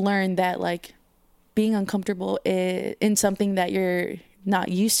 I've learned that like, being uncomfortable in something that you're not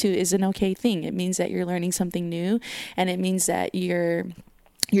used to is an okay thing. It means that you're learning something new, and it means that you're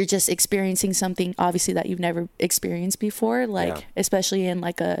just experiencing something obviously that you've never experienced before, like especially in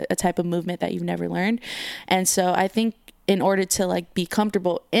like a type of movement that you've never learned. And so I think in order to like be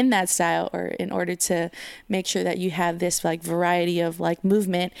comfortable in that style, or in order to make sure that you have this like variety of like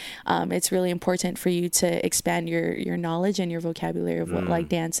movement, it's really important for you to expand your knowledge and your vocabulary of what like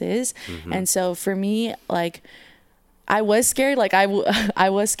dance is. And so for me, like I was scared, like I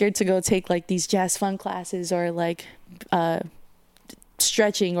was scared to go take like these jazz funk classes, or like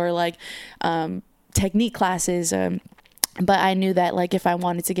stretching, or like technique classes. But I knew that like if I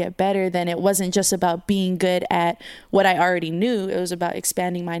wanted to get better, then it wasn't just about being good at what I already knew. It was about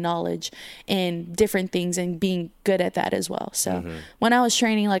expanding my knowledge in different things and being good at that as well. So when I was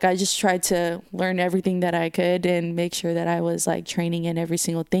training, like I just tried to learn everything that I could and make sure that I was like training in every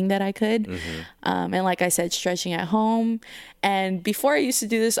single thing that I could. And like I said, stretching at home. And before I used to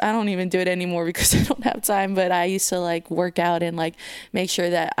do this, I don't even do it anymore because I don't have time, but I used to like work out and like make sure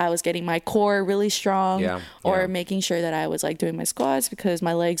that I was getting my core really strong or making sure that I was like doing my squats because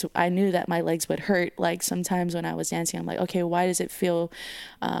my legs, I knew that my legs would hurt. Like sometimes when I was dancing, I'm like, okay, why does it feel,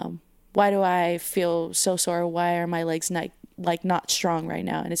 why do I feel so sore? Why are my legs not strong right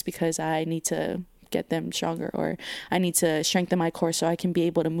now? And it's because I need to get them stronger, or I need to strengthen my core so I can be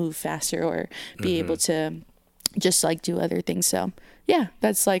able to move faster or be able to just like do other things. So yeah,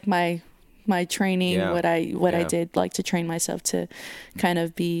 that's like my training, what I did like to train myself to kind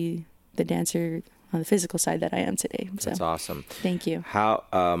of be the dancer on the physical side that I am today. So that's awesome. Thank you. How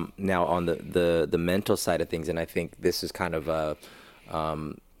now on the mental side of things, and I think this is kind of I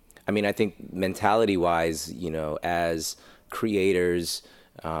think mentality wise, you know, as creators,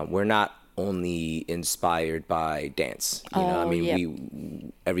 we're not only inspired by dance, you know.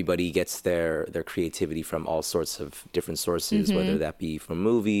 Everybody gets their creativity from all sorts of different sources, whether that be from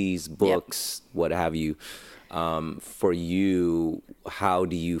movies, books, what have you. For you, how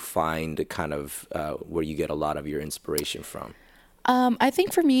do you find kind of where you get a lot of your inspiration from? I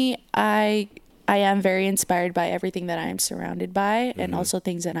think for me, I am very inspired by everything that I am surrounded by, and also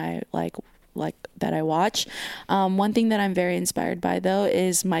things that I like that I watch. One thing that I'm very inspired by though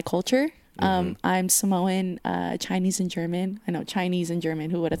is my culture. I'm Samoan, Chinese and German. I know Chinese and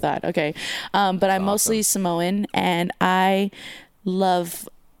German, who would have thought? Okay. But I'm mostly Samoan, and I love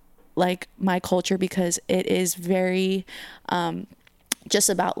like my culture because it is very just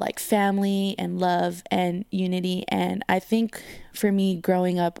about like family and love and unity. And I think for me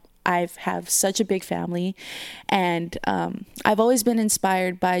growing up, I have such a big family, and I've always been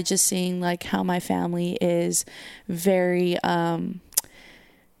inspired by just seeing like how my family is very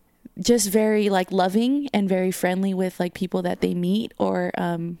just very like loving and very friendly with like people that they meet, or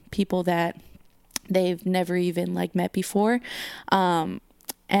people that they've never even like met before.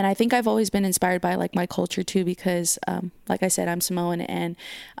 And I think I've always been inspired by like my culture too, because like I said, I'm Samoan, and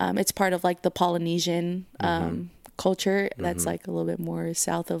it's part of like the Polynesian culture that's like a little bit more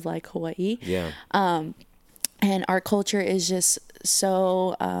south of like Hawaii. And our culture is just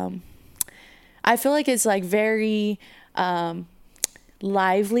so I feel like it's like very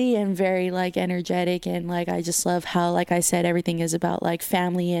lively and very like energetic, and like I just love how, like I said, everything is about like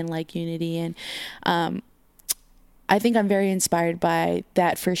family and like unity. And I think I'm very inspired by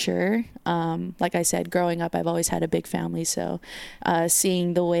that for sure. Like I said, growing up, I've always had a big family. So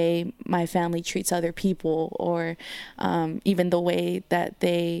seeing the way my family treats other people, or even the way that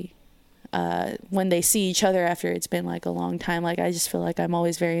they, when they see each other after it's been like a long time, like I just feel like I'm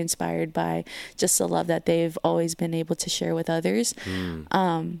always very inspired by just the love that they've always been able to share with others.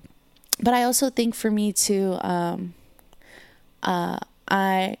 But I also think for me too,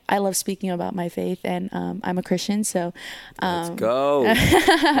 I love speaking about my faith, and I'm a Christian, so let's go.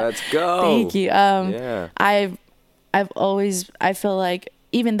 Let's go. Thank you. I feel like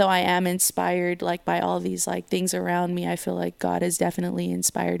even though I am inspired like by all these like things around me, I feel like God has definitely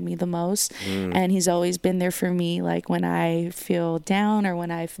inspired me the most, and he's always been there for me like when I feel down or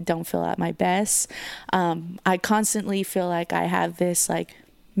when I don't feel at my best. I constantly feel like I have this like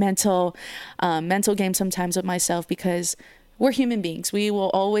mental game sometimes with myself, because we're human beings. We will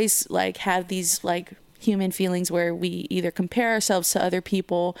always like have these like human feelings where we either compare ourselves to other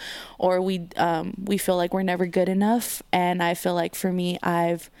people, or we feel like we're never good enough. And I feel like for me,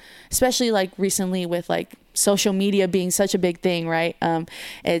 I've, especially like recently with like social media being such a big thing, right?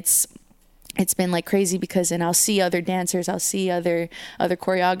 It's been like crazy, because and I'll see other dancers, I'll see other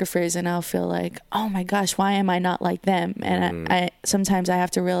choreographers, and I'll feel like, oh my gosh, why am I not like them? And I sometimes I have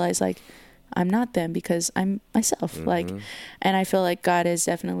to realize like I'm not them, because I'm myself. Like, and I feel like God has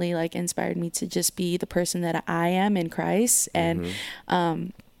definitely like inspired me to just be the person that I am in Christ, and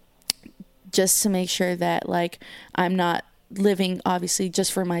just to make sure that like I'm not living obviously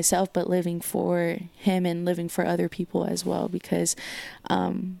just for myself, but living for him and living for other people as well. Because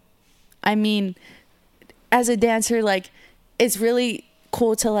I mean, as a dancer, like it's really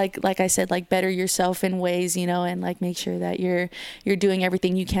cool to like I said, like better yourself in ways, you know, and like make sure that you're doing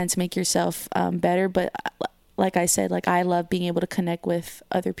everything you can to make yourself better. But like I said, like I love being able to connect with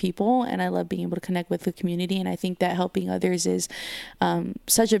other people, and I love being able to connect with the community. And I think that helping others is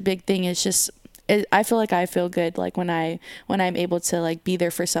such a big thing. It's just I feel like I feel good like when I'm able to like be there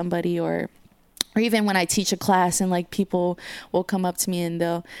for somebody, or or even when I teach a class and like people will come up to me and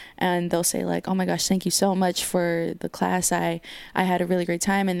they'll say like, oh my gosh, thank you so much for the class. I had a really great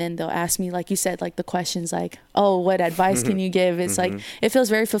time. And then they'll ask me, like you said, like the questions like, oh, what advice can you give? It's like, it feels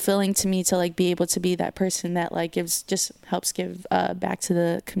very fulfilling to me to like be able to be that person that like helps give back to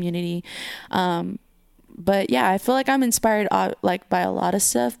the community. But yeah, I feel like I'm inspired like by a lot of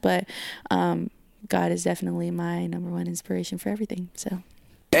stuff, but God is definitely my number one inspiration for everything. So.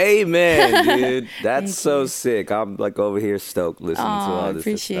 Amen, dude. That's so sick. I'm like over here stoked listening to all this.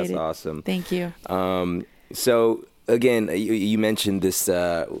 Appreciate That's awesome. Thank you. So again, you mentioned this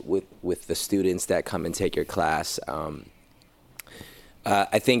with the students that come and take your class.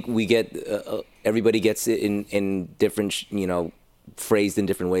 I think we get everybody gets it in different, phrased in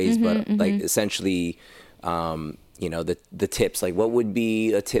different ways, but like essentially. The tips, like what would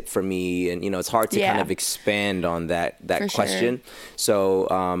be a tip for me? And, it's hard to kind of expand on that for question. Sure.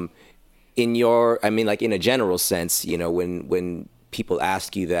 So, in a general sense, when people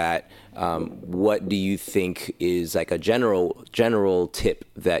ask you that, what do you think is like a general tip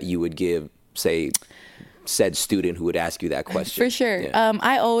that you would give, say, said student who would ask you that question? For sure. Yeah.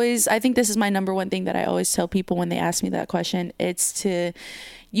 I think this is my number one thing that I always tell people when they ask me that question.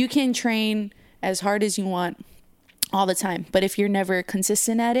 You can train as hard as you want all the time, but if you're never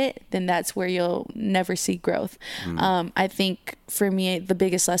consistent at it, then that's where you'll never see growth. I think for me, the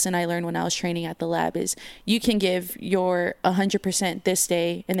biggest lesson I learned when I was training at the lab is you can give your 100% this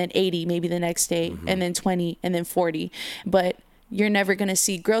day and then 80 maybe the next day and then 20 and then 40, but you're never going to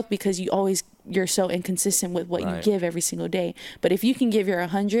see growth because you're so inconsistent with what you give every single day. But if you can give your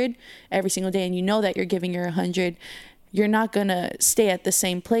 100 every single day and you know that you're giving your 100, you're not going to stay at the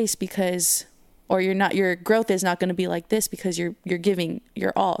same place your growth is not going to be like this because you're giving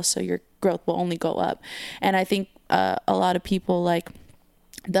your all. So your growth will only go up. And I think a lot of people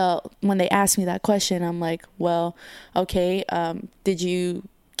when they ask me that question, I'm like, well, okay, did you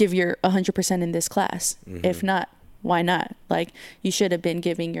give your 100% in this class? If not, why not? Like, you should have been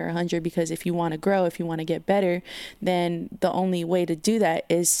giving your 100 because if you want to grow, if you want to get better, then the only way to do that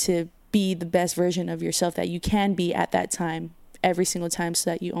is to be the best version of yourself that you can be at that time. Every single time, so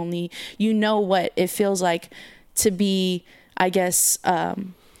that you know what it feels like to be, I guess, what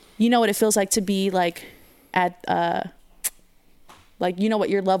it feels like to be like at what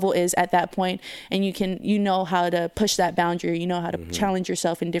your level is at that point, and you know how to push that boundary, you know how to challenge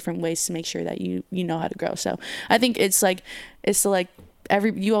yourself in different ways to make sure that you know how to grow. So I think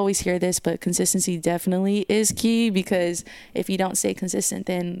you always hear this, but consistency definitely is key, because if you don't stay consistent,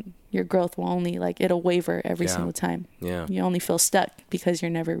 then your growth will only it'll waver every single time. Yeah. You only feel stuck because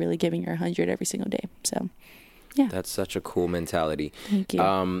you're never really giving your 100 every single day. So, yeah. That's such a cool mentality. Thank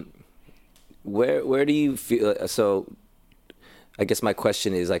you. Where do you feel, so I guess my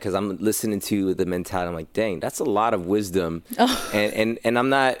question is because I'm listening to the mentality, I'm like, dang, that's a lot of wisdom. And I'm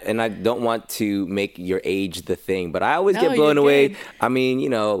not, and I don't want to make your age the thing, but I always get blown away. Good. I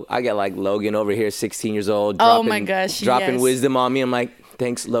mean, I get like Logan over here, 16 years old, dropping wisdom on me. I'm like,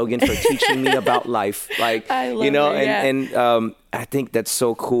 thanks, Logan, for teaching me about life. I love it, I think that's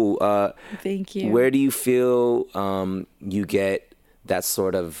so cool. Thank you. Where do you feel you get that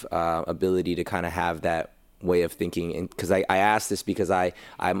sort of ability to kind of have that way of thinking? And because I ask this because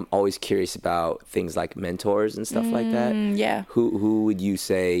I'm always curious about things like mentors and stuff like that. Yeah. Who would you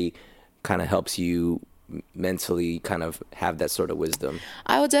say kind of helps you mentally kind of have that sort of wisdom?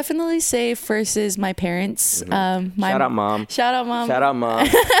 I would definitely say first is my parents. Shout out mom. Shout out mom.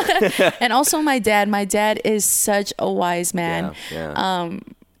 And also my dad. My dad is such a wise man. Yeah.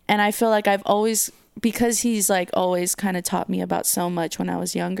 And I feel like I've always, because he's always kind of taught me about so much when I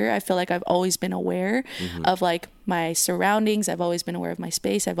was younger, I feel like I've always been aware of my surroundings. I've always been aware of my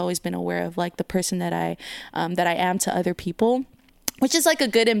space. I've always been aware of the person that I am to other people, which is a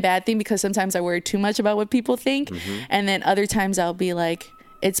good and bad thing, because sometimes I worry too much about what people think. And then other times I'll be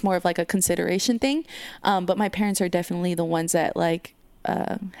it's more of a consideration thing. But my parents are definitely the ones that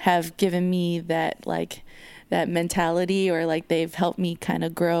have given me that that mentality, or they've helped me kind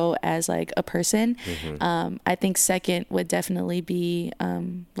of grow as a person. I think second would definitely be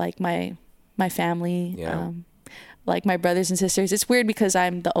my family. Yeah. My brothers and sisters. It's weird because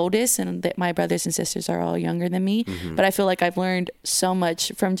I'm the oldest and my brothers and sisters are all younger than me, but I feel like I've learned so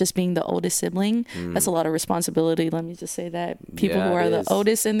much from just being the oldest sibling. That's a lot of responsibility. Let me just say that. People who are the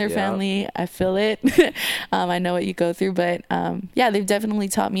oldest in their family, I feel it. I know what you go through, but they've definitely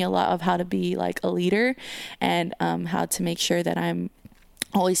taught me a lot of how to be a leader, and how to make sure that I'm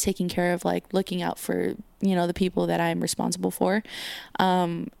always taking care of looking out for the people that I'm responsible for,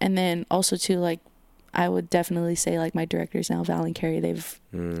 and then also too I would definitely say like my directors now, Val and Carrie, they've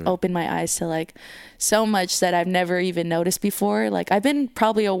opened my eyes to like so much that I've never even noticed before. Like I've been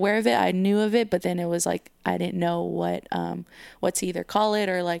probably aware of it, I knew of it, but then it was like I didn't know what to either call it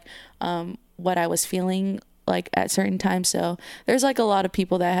or like what I was feeling like at certain times. So there's like a lot of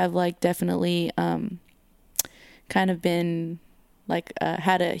people that have like definitely kind of been like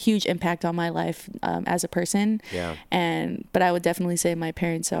had a huge impact on my life as a person. But I would definitely say my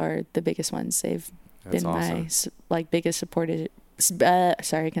parents are the biggest ones. They've been awesome. My like biggest supporters.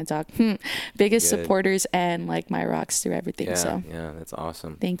 Sorry, I can't talk. Biggest supporters and like my rocks through everything. Yeah, that's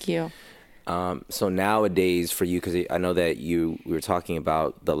awesome. Thank you. So nowadays for you, because I know that we were talking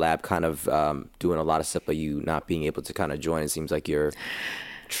about the lab kind of doing a lot of stuff, but you not being able to kind of join. It seems like you're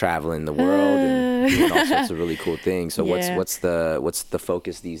traveling the world and doing all sorts of really cool things. So what's the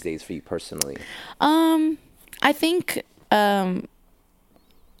focus these days for you personally? I think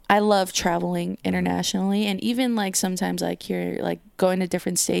I love traveling internationally, and even like sometimes like you're like going to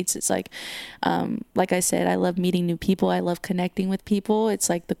different states. It's like I said, I love meeting new people. I love connecting with people. It's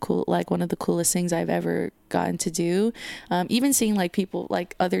like one of the coolest things I've ever gotten to do. Even seeing like people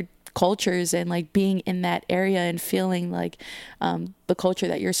like other cultures and like being in that area and feeling like the culture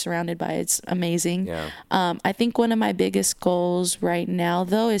that you're surrounded by, it's amazing. I think one of my biggest goals right now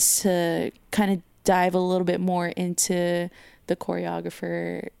though is to kind of dive a little bit more into the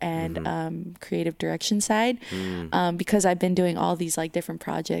choreographer and creative direction side, because I've been doing all these like different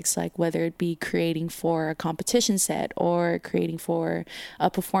projects, like whether it be creating for a competition set or creating for a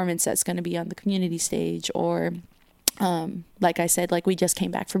performance that's going to be on the community stage, or like I said, like we just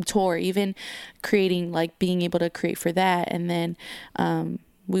came back from tour, even creating, like being able to create for that. And then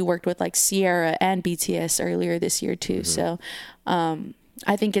we worked with like Sierra and BTS earlier this year too. So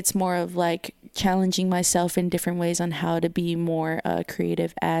I think it's more of like challenging myself in different ways on how to be more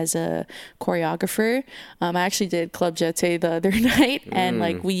creative as a choreographer. I actually did Club Jeté the other night, and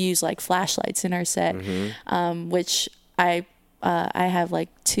like we use like flashlights in our set, which I have like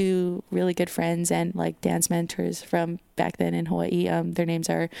two really good friends and like dance mentors from back then in Hawaii. Their names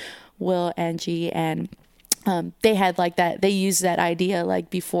are Will and G, and they had like that, they used that idea like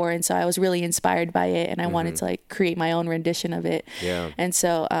before, and so I was really inspired by it, and I wanted to like create my own rendition of it. And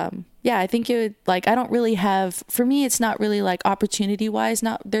so I think it would, like, I don't really have, for me it's not really like opportunity wise,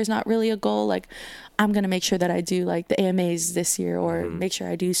 there's not really a goal like I'm gonna make sure that I do like the AMAs this year, or make sure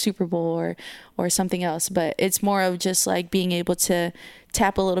I do Super Bowl or something else, but it's more of just like being able to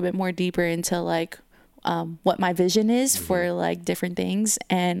tap a little bit more deeper into like what my vision is for like different things,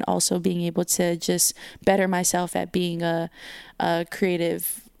 and also being able to just better myself at being a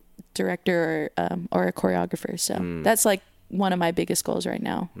creative director or a choreographer. So that's like one of my biggest goals right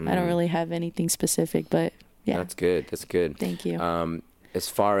now. I don't really have anything specific, but yeah. That's good. Thank you. As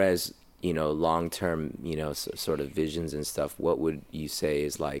far as, you know, long-term, you know, sort of visions and stuff, what would you say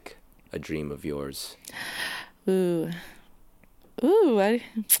is like a dream of yours? I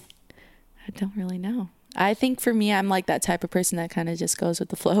don't really know. I think for me, I'm like that type of person that kind of just goes with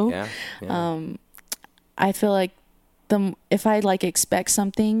the flow. I feel like if I like expect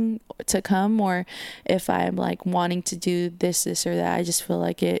something to come, or if I'm like wanting to do this or that, I just feel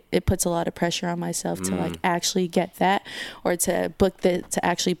like it puts a lot of pressure on myself to like actually get that, or to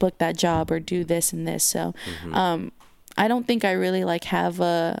actually book that job or do this and this. So I don't think I really like have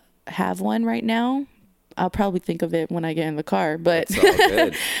one right now. I'll probably think of it when I get in the car, but that's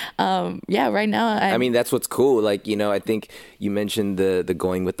all good. Right now I mean, that's what's cool. Like, you know, I think you mentioned the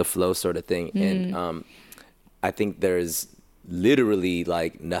going with the flow sort of thing, and I think there's literally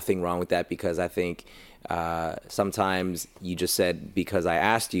like nothing wrong with that, because I think sometimes you just said, because I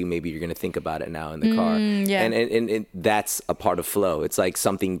asked you, maybe you're going to think about it now in the car. And that's a part of flow. It's like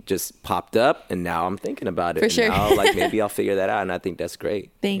something just popped up and now I'm thinking about it. For sure. Now, like, maybe I'll figure that out. And I think that's great.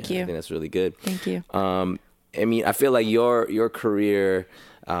 Thank you. I think that's really good. Thank you. I mean, I feel like your career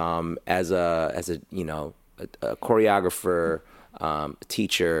as a you know, a choreographer,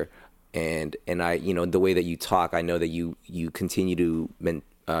 teacher, and I, you know, the way that you talk, I know that you continue to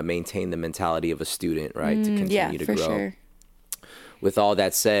maintain the mentality of a student, right? To continue to grow. Sure. With all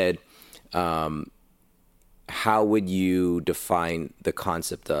that said, how would you define the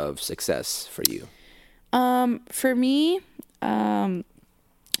concept of success for you? For me, I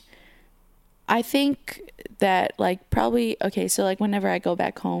think that like probably, okay, so like whenever I go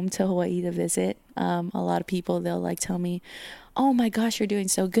back home to Hawaii to visit, a lot of people, they'll like tell me, oh my gosh, you're doing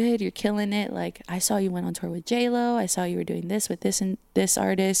so good, you're killing it, like I saw you went on tour with J-Lo, I saw you were doing this with this and this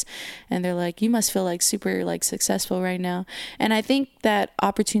artist, and they're like, you must feel like super like successful right now. And I think that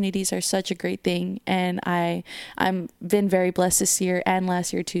opportunities are such a great thing, and I'm been very blessed this year and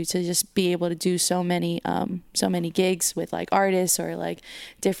last year too, to just be able to do so many gigs with like artists or like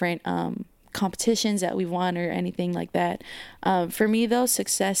different competitions that we won or anything like that. For me though,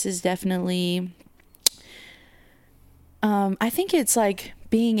 success is definitely I think it's like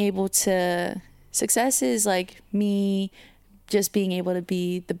success is like me just being able to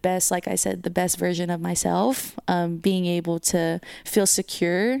be the best, like I said, the best version of myself, being able to feel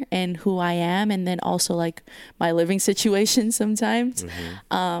secure in who I am, and then also like my living situation sometimes.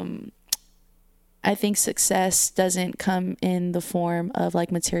 I think success doesn't come in the form of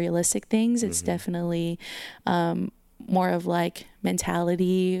like materialistic things. It's definitely more of like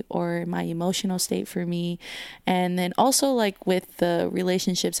mentality or my emotional state for me. And then also like with the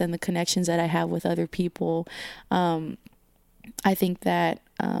relationships and the connections that I have with other people, I think that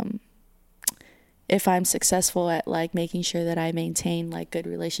if I'm successful at like making sure that I maintain like good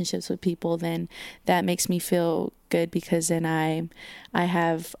relationships with people, then that makes me feel good, because then I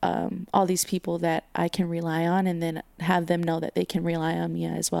have all these people that I can rely on, and then have them know that they can rely on me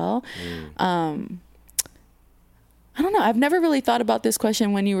as well. I don't know. I've never really thought about this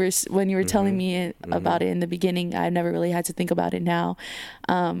question when you were telling me about it in the beginning. I never really had to think about it now.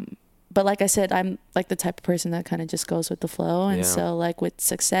 But like I said, I'm like the type of person that kind of just goes with the flow. And so like with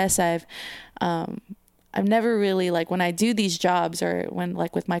success, I've never really, like when I do these jobs, or when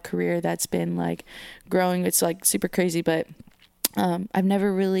like with my career that's been like growing, it's like super crazy, but I've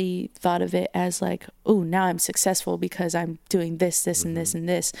never really thought of it as like, oh, now I'm successful because I'm doing this, and this, and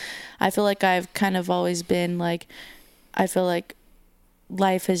this. I feel like I've kind of always been like, I feel like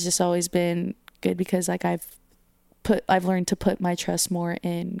life has just always been good because like I've learned to put my trust more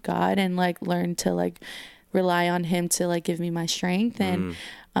in God, and like learned to like rely on him to like give me my strength. And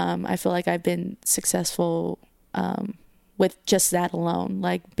I feel like I've been successful with just that alone,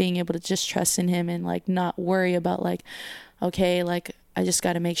 like being able to just trust in him and like not worry about like, okay, like I just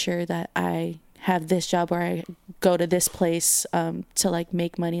got to make sure that I have this job, or I go to this place to like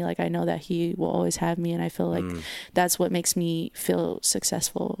make money. Like I know that he will always have me, and I feel like that's what makes me feel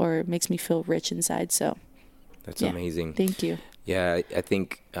successful, or makes me feel rich inside. So that's amazing. Thank you. Yeah, I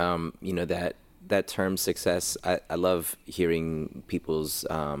think you know, that term success, I love hearing people's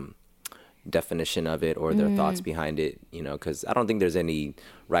definition of it, or their thoughts behind it, you know, because I don't think there's any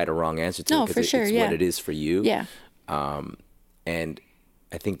right or wrong answer to it, because it's what it is for you. And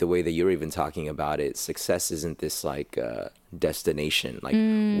I think the way that you're even talking about it, success isn't this like destination. Like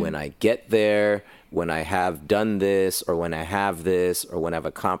when I get there, when I have done this, or when I have this, or when I've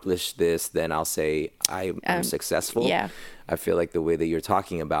accomplished this, then I'll say I'm successful. Yeah. I feel like the way that you're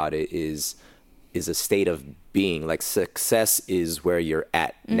talking about it is a state of being. Like success is where you're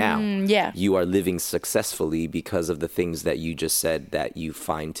at now. You are living successfully because of the things that you just said that you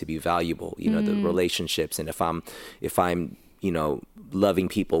find to be valuable, you know, the relationships. And if I'm, you know, loving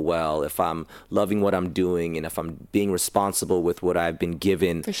people well, if I'm loving what I'm doing, and if I'm being responsible with what I've been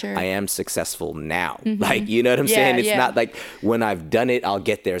given, I am successful now. Like, you know what I'm saying? It's not like when I've done it, I'll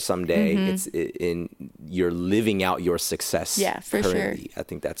get there someday. You're living out your success. Yeah, for currently. Sure. I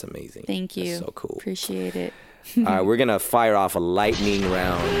think that's amazing. Thank you. That's so cool. Appreciate it. All right, we're going to fire off a lightning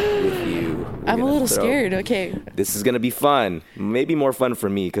round with you. I'm a little scared. Okay. This is going to be fun. Maybe more fun for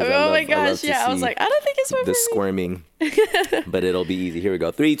me, because I love to see I was like, I don't think it's fun for me. The squirming. But it'll be easy. Here we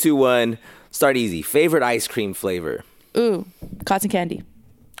go. 3, 2, 1. Start easy. Favorite ice cream flavor? Ooh, cotton candy.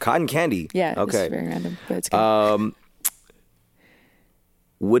 Cotton candy? Yeah. Okay. It's very random, but it's good.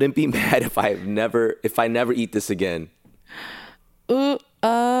 Wouldn't be mad if I never eat this again. Ooh.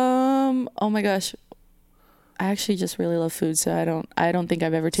 Oh my gosh. I actually just really love food, so I don't think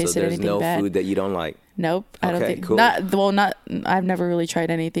I've ever tasted anything bad. So there's no food that you don't like? Nope. I don't think. Cool. I've never really tried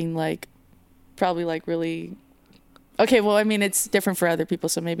anything like, probably like really. Okay, well, I mean, it's different for other people,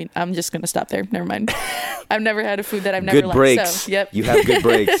 so maybe I'm just going to stop there. Never mind. I've never had a food that I've never liked. Good breaks. So, yep. You have good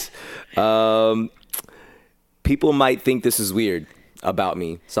breaks. People might think this is weird about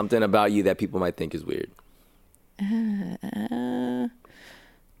me. Something about you that people might think is weird.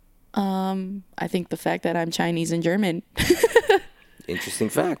 I think the fact that I'm Chinese and German. Interesting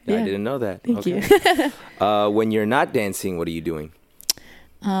fact. Yeah. I didn't know that. Thank you. When you're not dancing, what are you doing?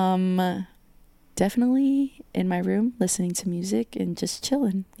 Definitely in my room, listening to music and just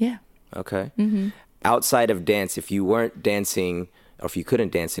chilling. Yeah. Okay. Outside of dance, if you weren't dancing, or if you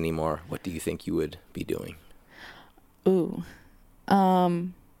couldn't dance anymore, what do you think you would be doing? Ooh. I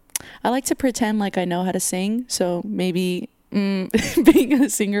like to pretend like I know how to sing, so maybe Being a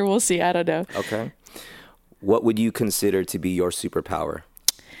singer, we'll see. I don't know. Okay. What would you consider to be your superpower?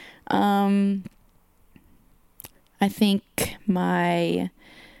 I think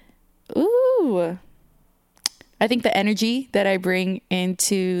I think the energy that I bring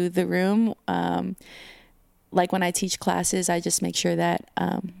into the room, like when I teach classes, I just make sure that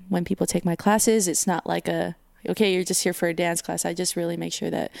when people take my classes, it's not like okay, you're just here for a dance class. I just really make sure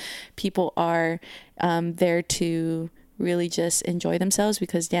that people are there to really just enjoy themselves,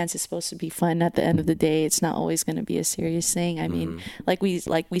 because dance is supposed to be fun. At the end of the day, it's not always going to be a serious thing. I mean, like we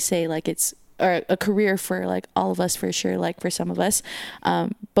say, like it's a career for like all of us, for sure, like for some of us,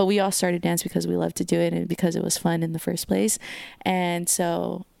 but we all started dance because we love to do it and because it was fun in the first place. And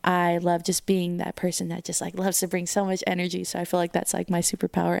so I love just being that person that just like loves to bring so much energy. So I feel like that's like my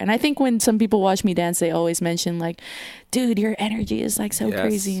superpower. And I think when some people watch me dance, they always mention like, dude, your energy is like so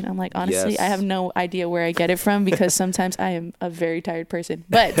crazy. And I'm like, honestly, I have no idea where I get it from, because sometimes I am a very tired person.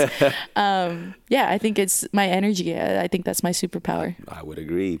 But yeah, I think it's my energy. I think that's my superpower. I would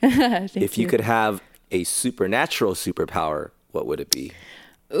agree. If you could have a supernatural superpower, what would it be?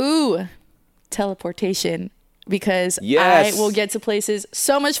 Ooh, teleportation. Because I will get to places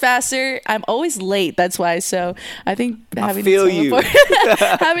so much faster. I'm always late. That's why. So I think having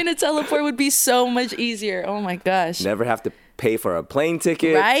a teleport would be so much easier. Oh my gosh. Never have to pay for a plane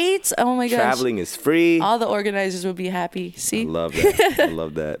ticket. Right? Oh my gosh. Traveling is free. All the organizers would be happy. See? I love that. I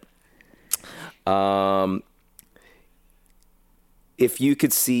love that. If you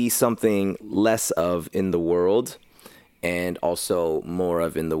could see something less of in the world and also more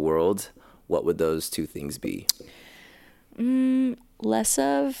of in the world, what would those two things be? Less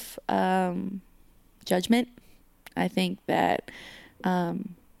of judgment. I think that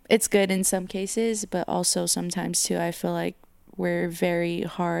it's good in some cases, but also sometimes too, I feel like we're very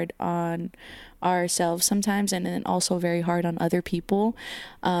hard on ourselves sometimes, and then also very hard on other people.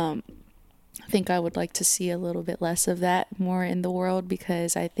 I think I would like to see a little bit less of that more in the world,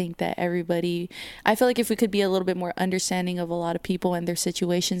 because I think that I feel like if we could be a little bit more understanding of a lot of people and their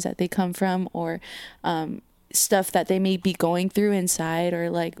situations that they come from, or stuff that they may be going through inside, or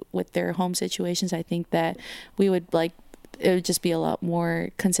like with their home situations, I think that we would it would just be a lot more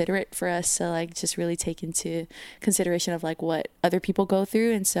considerate for us to like just really take into consideration of like what other people go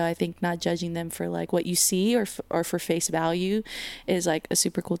through. And so I think not judging them for like what you see or for face value is like a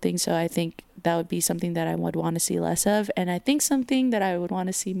super cool thing. So I think that would be something that I would want to see less of. And I think something that I would want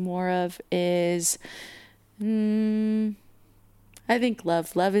to see more of is I think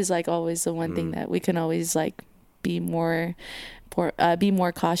love is like always the one thing that we can always like be more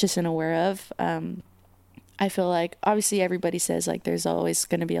cautious and aware of. I feel like obviously everybody says like there's always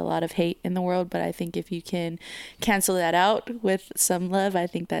going to be a lot of hate in the world, but I think if you can cancel that out with some love, I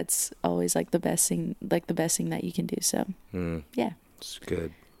think that's always like the best thing that you can do. So yeah, it's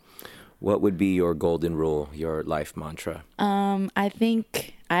good. What would be your golden rule, your life mantra? I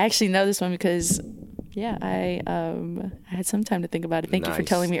think I actually know this one because I had some time to think about it. Thank you for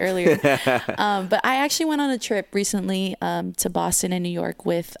telling me earlier. But I actually went on a trip recently to Boston and New York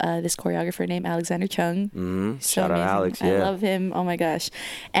with this choreographer named Alexander Chung. So shout out Alex. Yeah. I love him. Oh my gosh.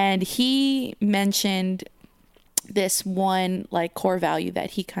 And he mentioned this one like core value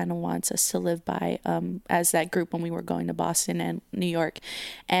that he kind of wants us to live by as that group when we were going to Boston and New York.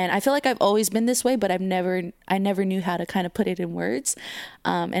 And I feel like I've always been this way, but I never knew how to kind of put it in words.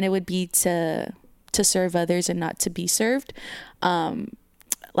 And it would be to serve others and not to be served.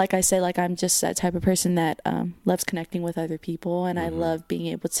 Like I say, like I'm just that type of person that loves connecting with other people, and I love being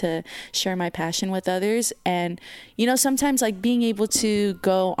able to share my passion with others. And you know, sometimes like being able to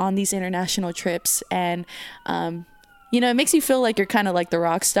go on these international trips and you know, it makes you feel like you're kind of like the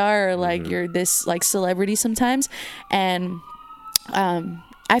rock star, or like you're this like celebrity sometimes. And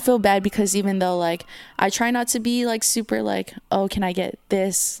I feel bad because even though like I try not to be like super like, oh, can I get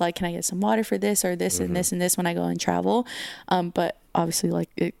this? Like, can I get some water for this or this and this and this when I go and travel? But obviously like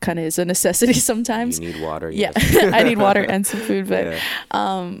it kind of is a necessity sometimes. You need water. Yeah, I need water and some food. But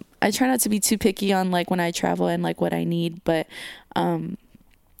I try not to be too picky on like when I travel and like what I need. But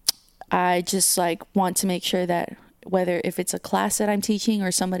I just like want to make sure that whether if it's a class that I'm teaching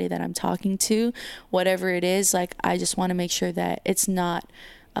or somebody that I'm talking to, whatever it is, like I just want to make sure that it's not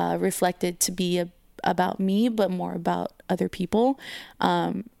reflected to be about me, but more about other people.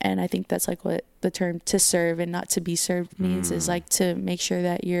 And I think that's like what the term to serve and not to be served means, is like to make sure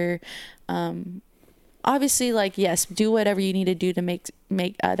that you're obviously like, yes, do whatever you need to do to make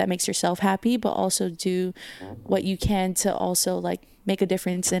that makes yourself happy, but also do what you can to also like make a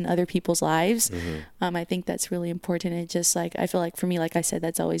difference in other people's lives. I think that's really important. It just like, I feel like for me, like I said,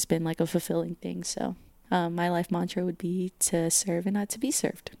 that's always been like a fulfilling thing. So my life mantra would be to serve and not to be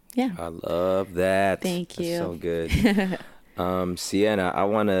served. Yeah. I love that. Thank you. That's so good. Sienna, I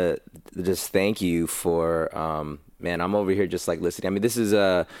want to just thank you for, man, I'm over here just like listening. I mean, this is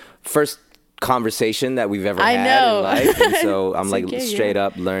a first conversation that we've ever had in life. And so I'm like straight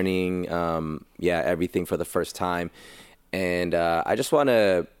up learning, everything for the first time. And I just want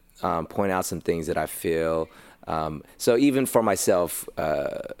to point out some things that I feel. So even for myself,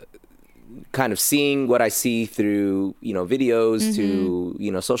 kind of seeing what I see through, videos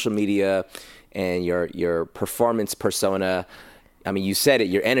to, social media and your performance persona. I mean, you said it,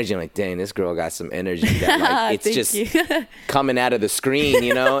 your energy. I'm like, dang, this girl got some energy that like it's just coming out of the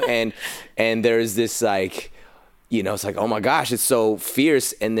screen, and there's this like, it's like, oh my gosh, it's so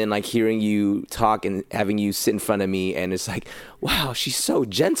fierce. And then like hearing you talk and having you sit in front of me, and it's like, wow, she's so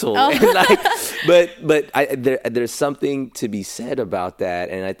gentle. Oh. And like, there's something to be said about that.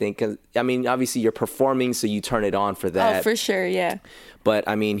 And I think, I mean, obviously you're performing, so you turn it on for that. Oh, for sure, yeah. But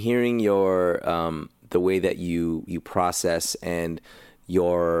I mean, hearing your the way that you process and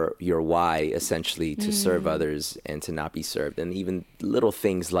your why essentially to serve others and to not be served, and even little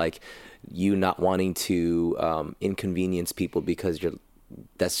things like you not wanting to inconvenience people because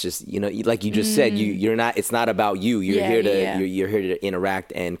that's just like you just said, you're not, it's not about you, you're here to you're here to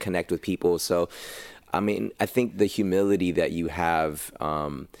interact and connect with people. So I mean, I think the humility that you have,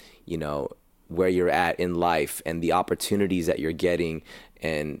 where you're at in life and the opportunities that you're getting,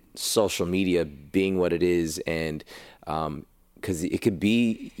 and social media being what it is, and because it could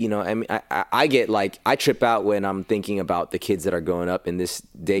be, I mean, I get like, I trip out when I'm thinking about the kids that are growing up in this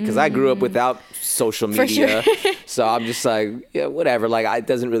day, because I grew up without social media. Sure. So I'm just like, yeah, whatever. Like, it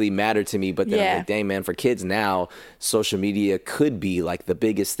doesn't really matter to me. But then I'm like, dang, man, for kids now, social media could be like the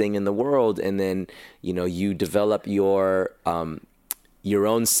biggest thing in the world. And then, you develop your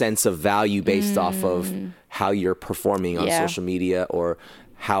own sense of value based off of how you're performing on social media, or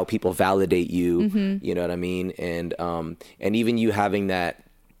how people validate you, you know what I mean? And even you having that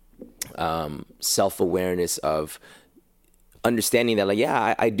self-awareness of understanding that, like,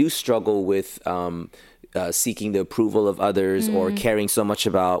 yeah, I do struggle with seeking the approval of others or caring so much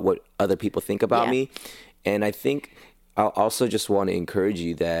about what other people think about me. And I think I also just want to encourage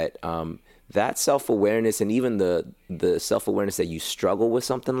you that that self-awareness, and even the self-awareness that you struggle with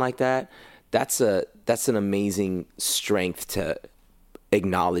something like that, that's an amazing strength to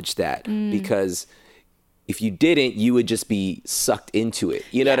acknowledge that, because if you didn't, you would just be sucked into it.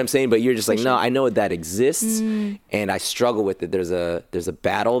 You know what I'm saying? But you're just like, no, I know that exists, and I struggle with it. There's a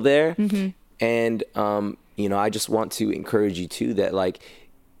battle there, and I just want to encourage you too that like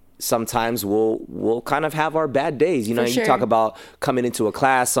sometimes we'll kind of have our bad days. You talk about coming into a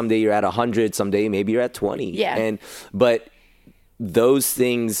class. Someday you're at 100. Someday maybe you're at 20. Yeah. But those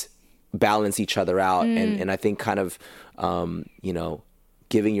things balance each other out, and I think kind of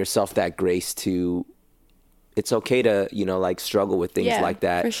giving yourself that grace to, it's okay to, like struggle with things like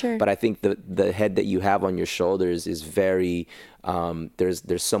that. For sure. But I think the head that you have on your shoulders is very,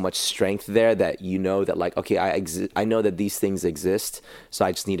 there's so much strength there that that like, okay, I know that these things exist. So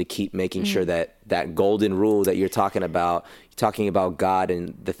I just need to keep making sure that golden rule that you're talking about God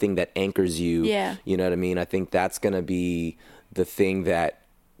and the thing that anchors you. Yeah. You know what I mean? I think that's going to be the thing that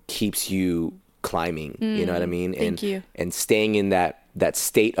keeps you climbing. You know what I mean? Thank you. And staying in that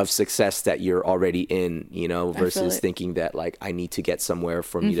state of success that you're already in, versus thinking that like I need to get somewhere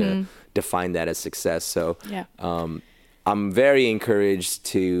for me to define that as success. So I'm very encouraged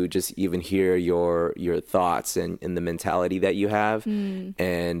to just even hear your thoughts and the mentality that you have.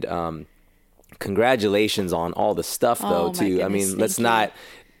 And congratulations on all the stuff though too. Goodness, I mean, let's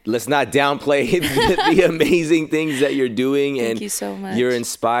not downplay the amazing things that you're doing. Thank you so much. You're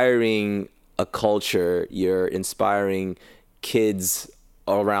inspiring a culture. You're inspiring kids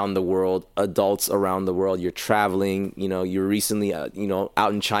around the world, adults around the world. You're traveling, you're recently, out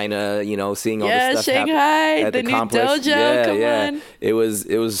in China, seeing all this stuff Shanghai, at the new complex. dojo, come on. It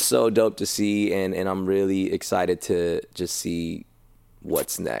was so dope to see, and I'm really excited to just see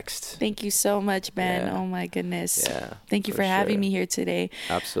what's next. Thank you so much, Ben. Oh my goodness. Yeah. Thank you for having me here today.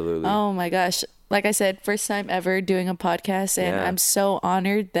 Absolutely. Oh my gosh. Like I said, first time ever doing a podcast, and I'm so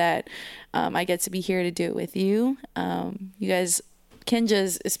honored that I get to be here to do it with you. You guys,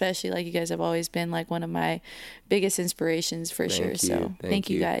 Kinjaz especially, like you guys have always been like one of my biggest inspirations for sure. So thank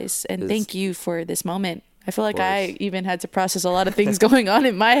you guys, and thank you for this moment. I feel like I even had to process a lot of things going on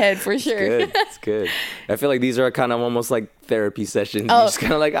in my head for sure. It's good. I feel like these are kind of almost like therapy sessions. You're just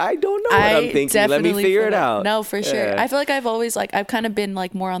kind of like, I don't know what I'm thinking. Let me figure it out. No, for sure. I feel like I've kind of been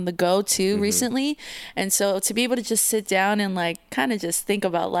like more on the go too recently. And so to be able to just sit down and like kind of just think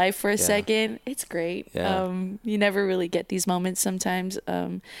about life for a second, it's great. You never really get these moments sometimes.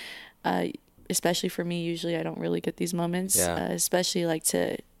 Especially for me, usually I don't really get these moments, especially like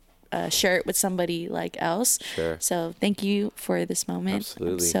to share it with somebody like else. Sure. So thank you for this moment.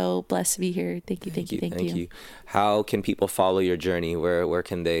 Absolutely. I'm so blessed to be here. Thank you. How can people follow your journey? Where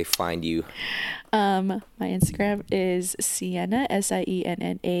can they find you? My Instagram is Sienna,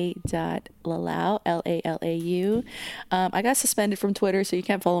 SIENNA.Lalau, LALAU. I got suspended from Twitter, so you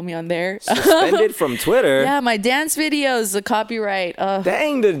can't follow me on there. Suspended from Twitter? Yeah, my dance videos, the copyright.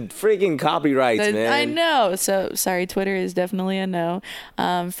 Dang the freaking copyrights, man. I know. So, sorry, Twitter is definitely a no.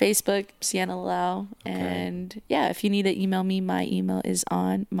 Facebook, Sienna Lalau. And yeah, if you need to email me, my email is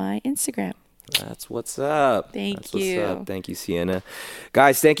on my Instagram. That's what's up. Thank you. Thank you, Sienna.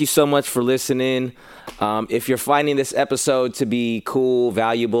 Guys, thank you so much for listening. If you're finding this episode to be cool,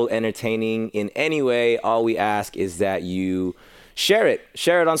 valuable, entertaining in any way, all we ask is that you share it.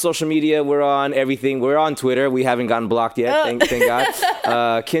 Share it on social media. We're on everything. We're on Twitter. We haven't gotten blocked yet. Thank God.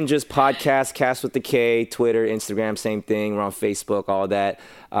 Kinja's Podcast, Cast with the K, Twitter, Instagram, same thing. We're on Facebook, all that.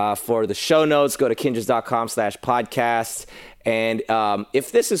 For the show notes, go to kinjas.com/podcast. And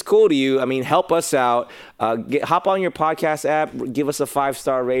if this is cool to you, I mean, help us out. Hop on your podcast app, give us a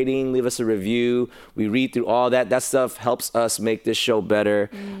 5-star rating, leave us a review. We read through all that. That stuff helps us make this show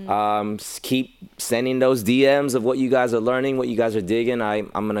better. Keep sending those DMs of what you guys are learning, what you guys are digging. I'm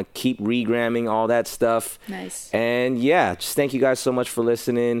going to keep regramming all that stuff. Nice. And yeah, just thank you guys so much for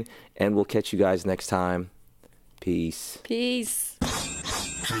listening. And we'll catch you guys next time. Peace. Peace.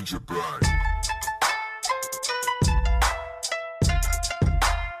 Kinja Bride.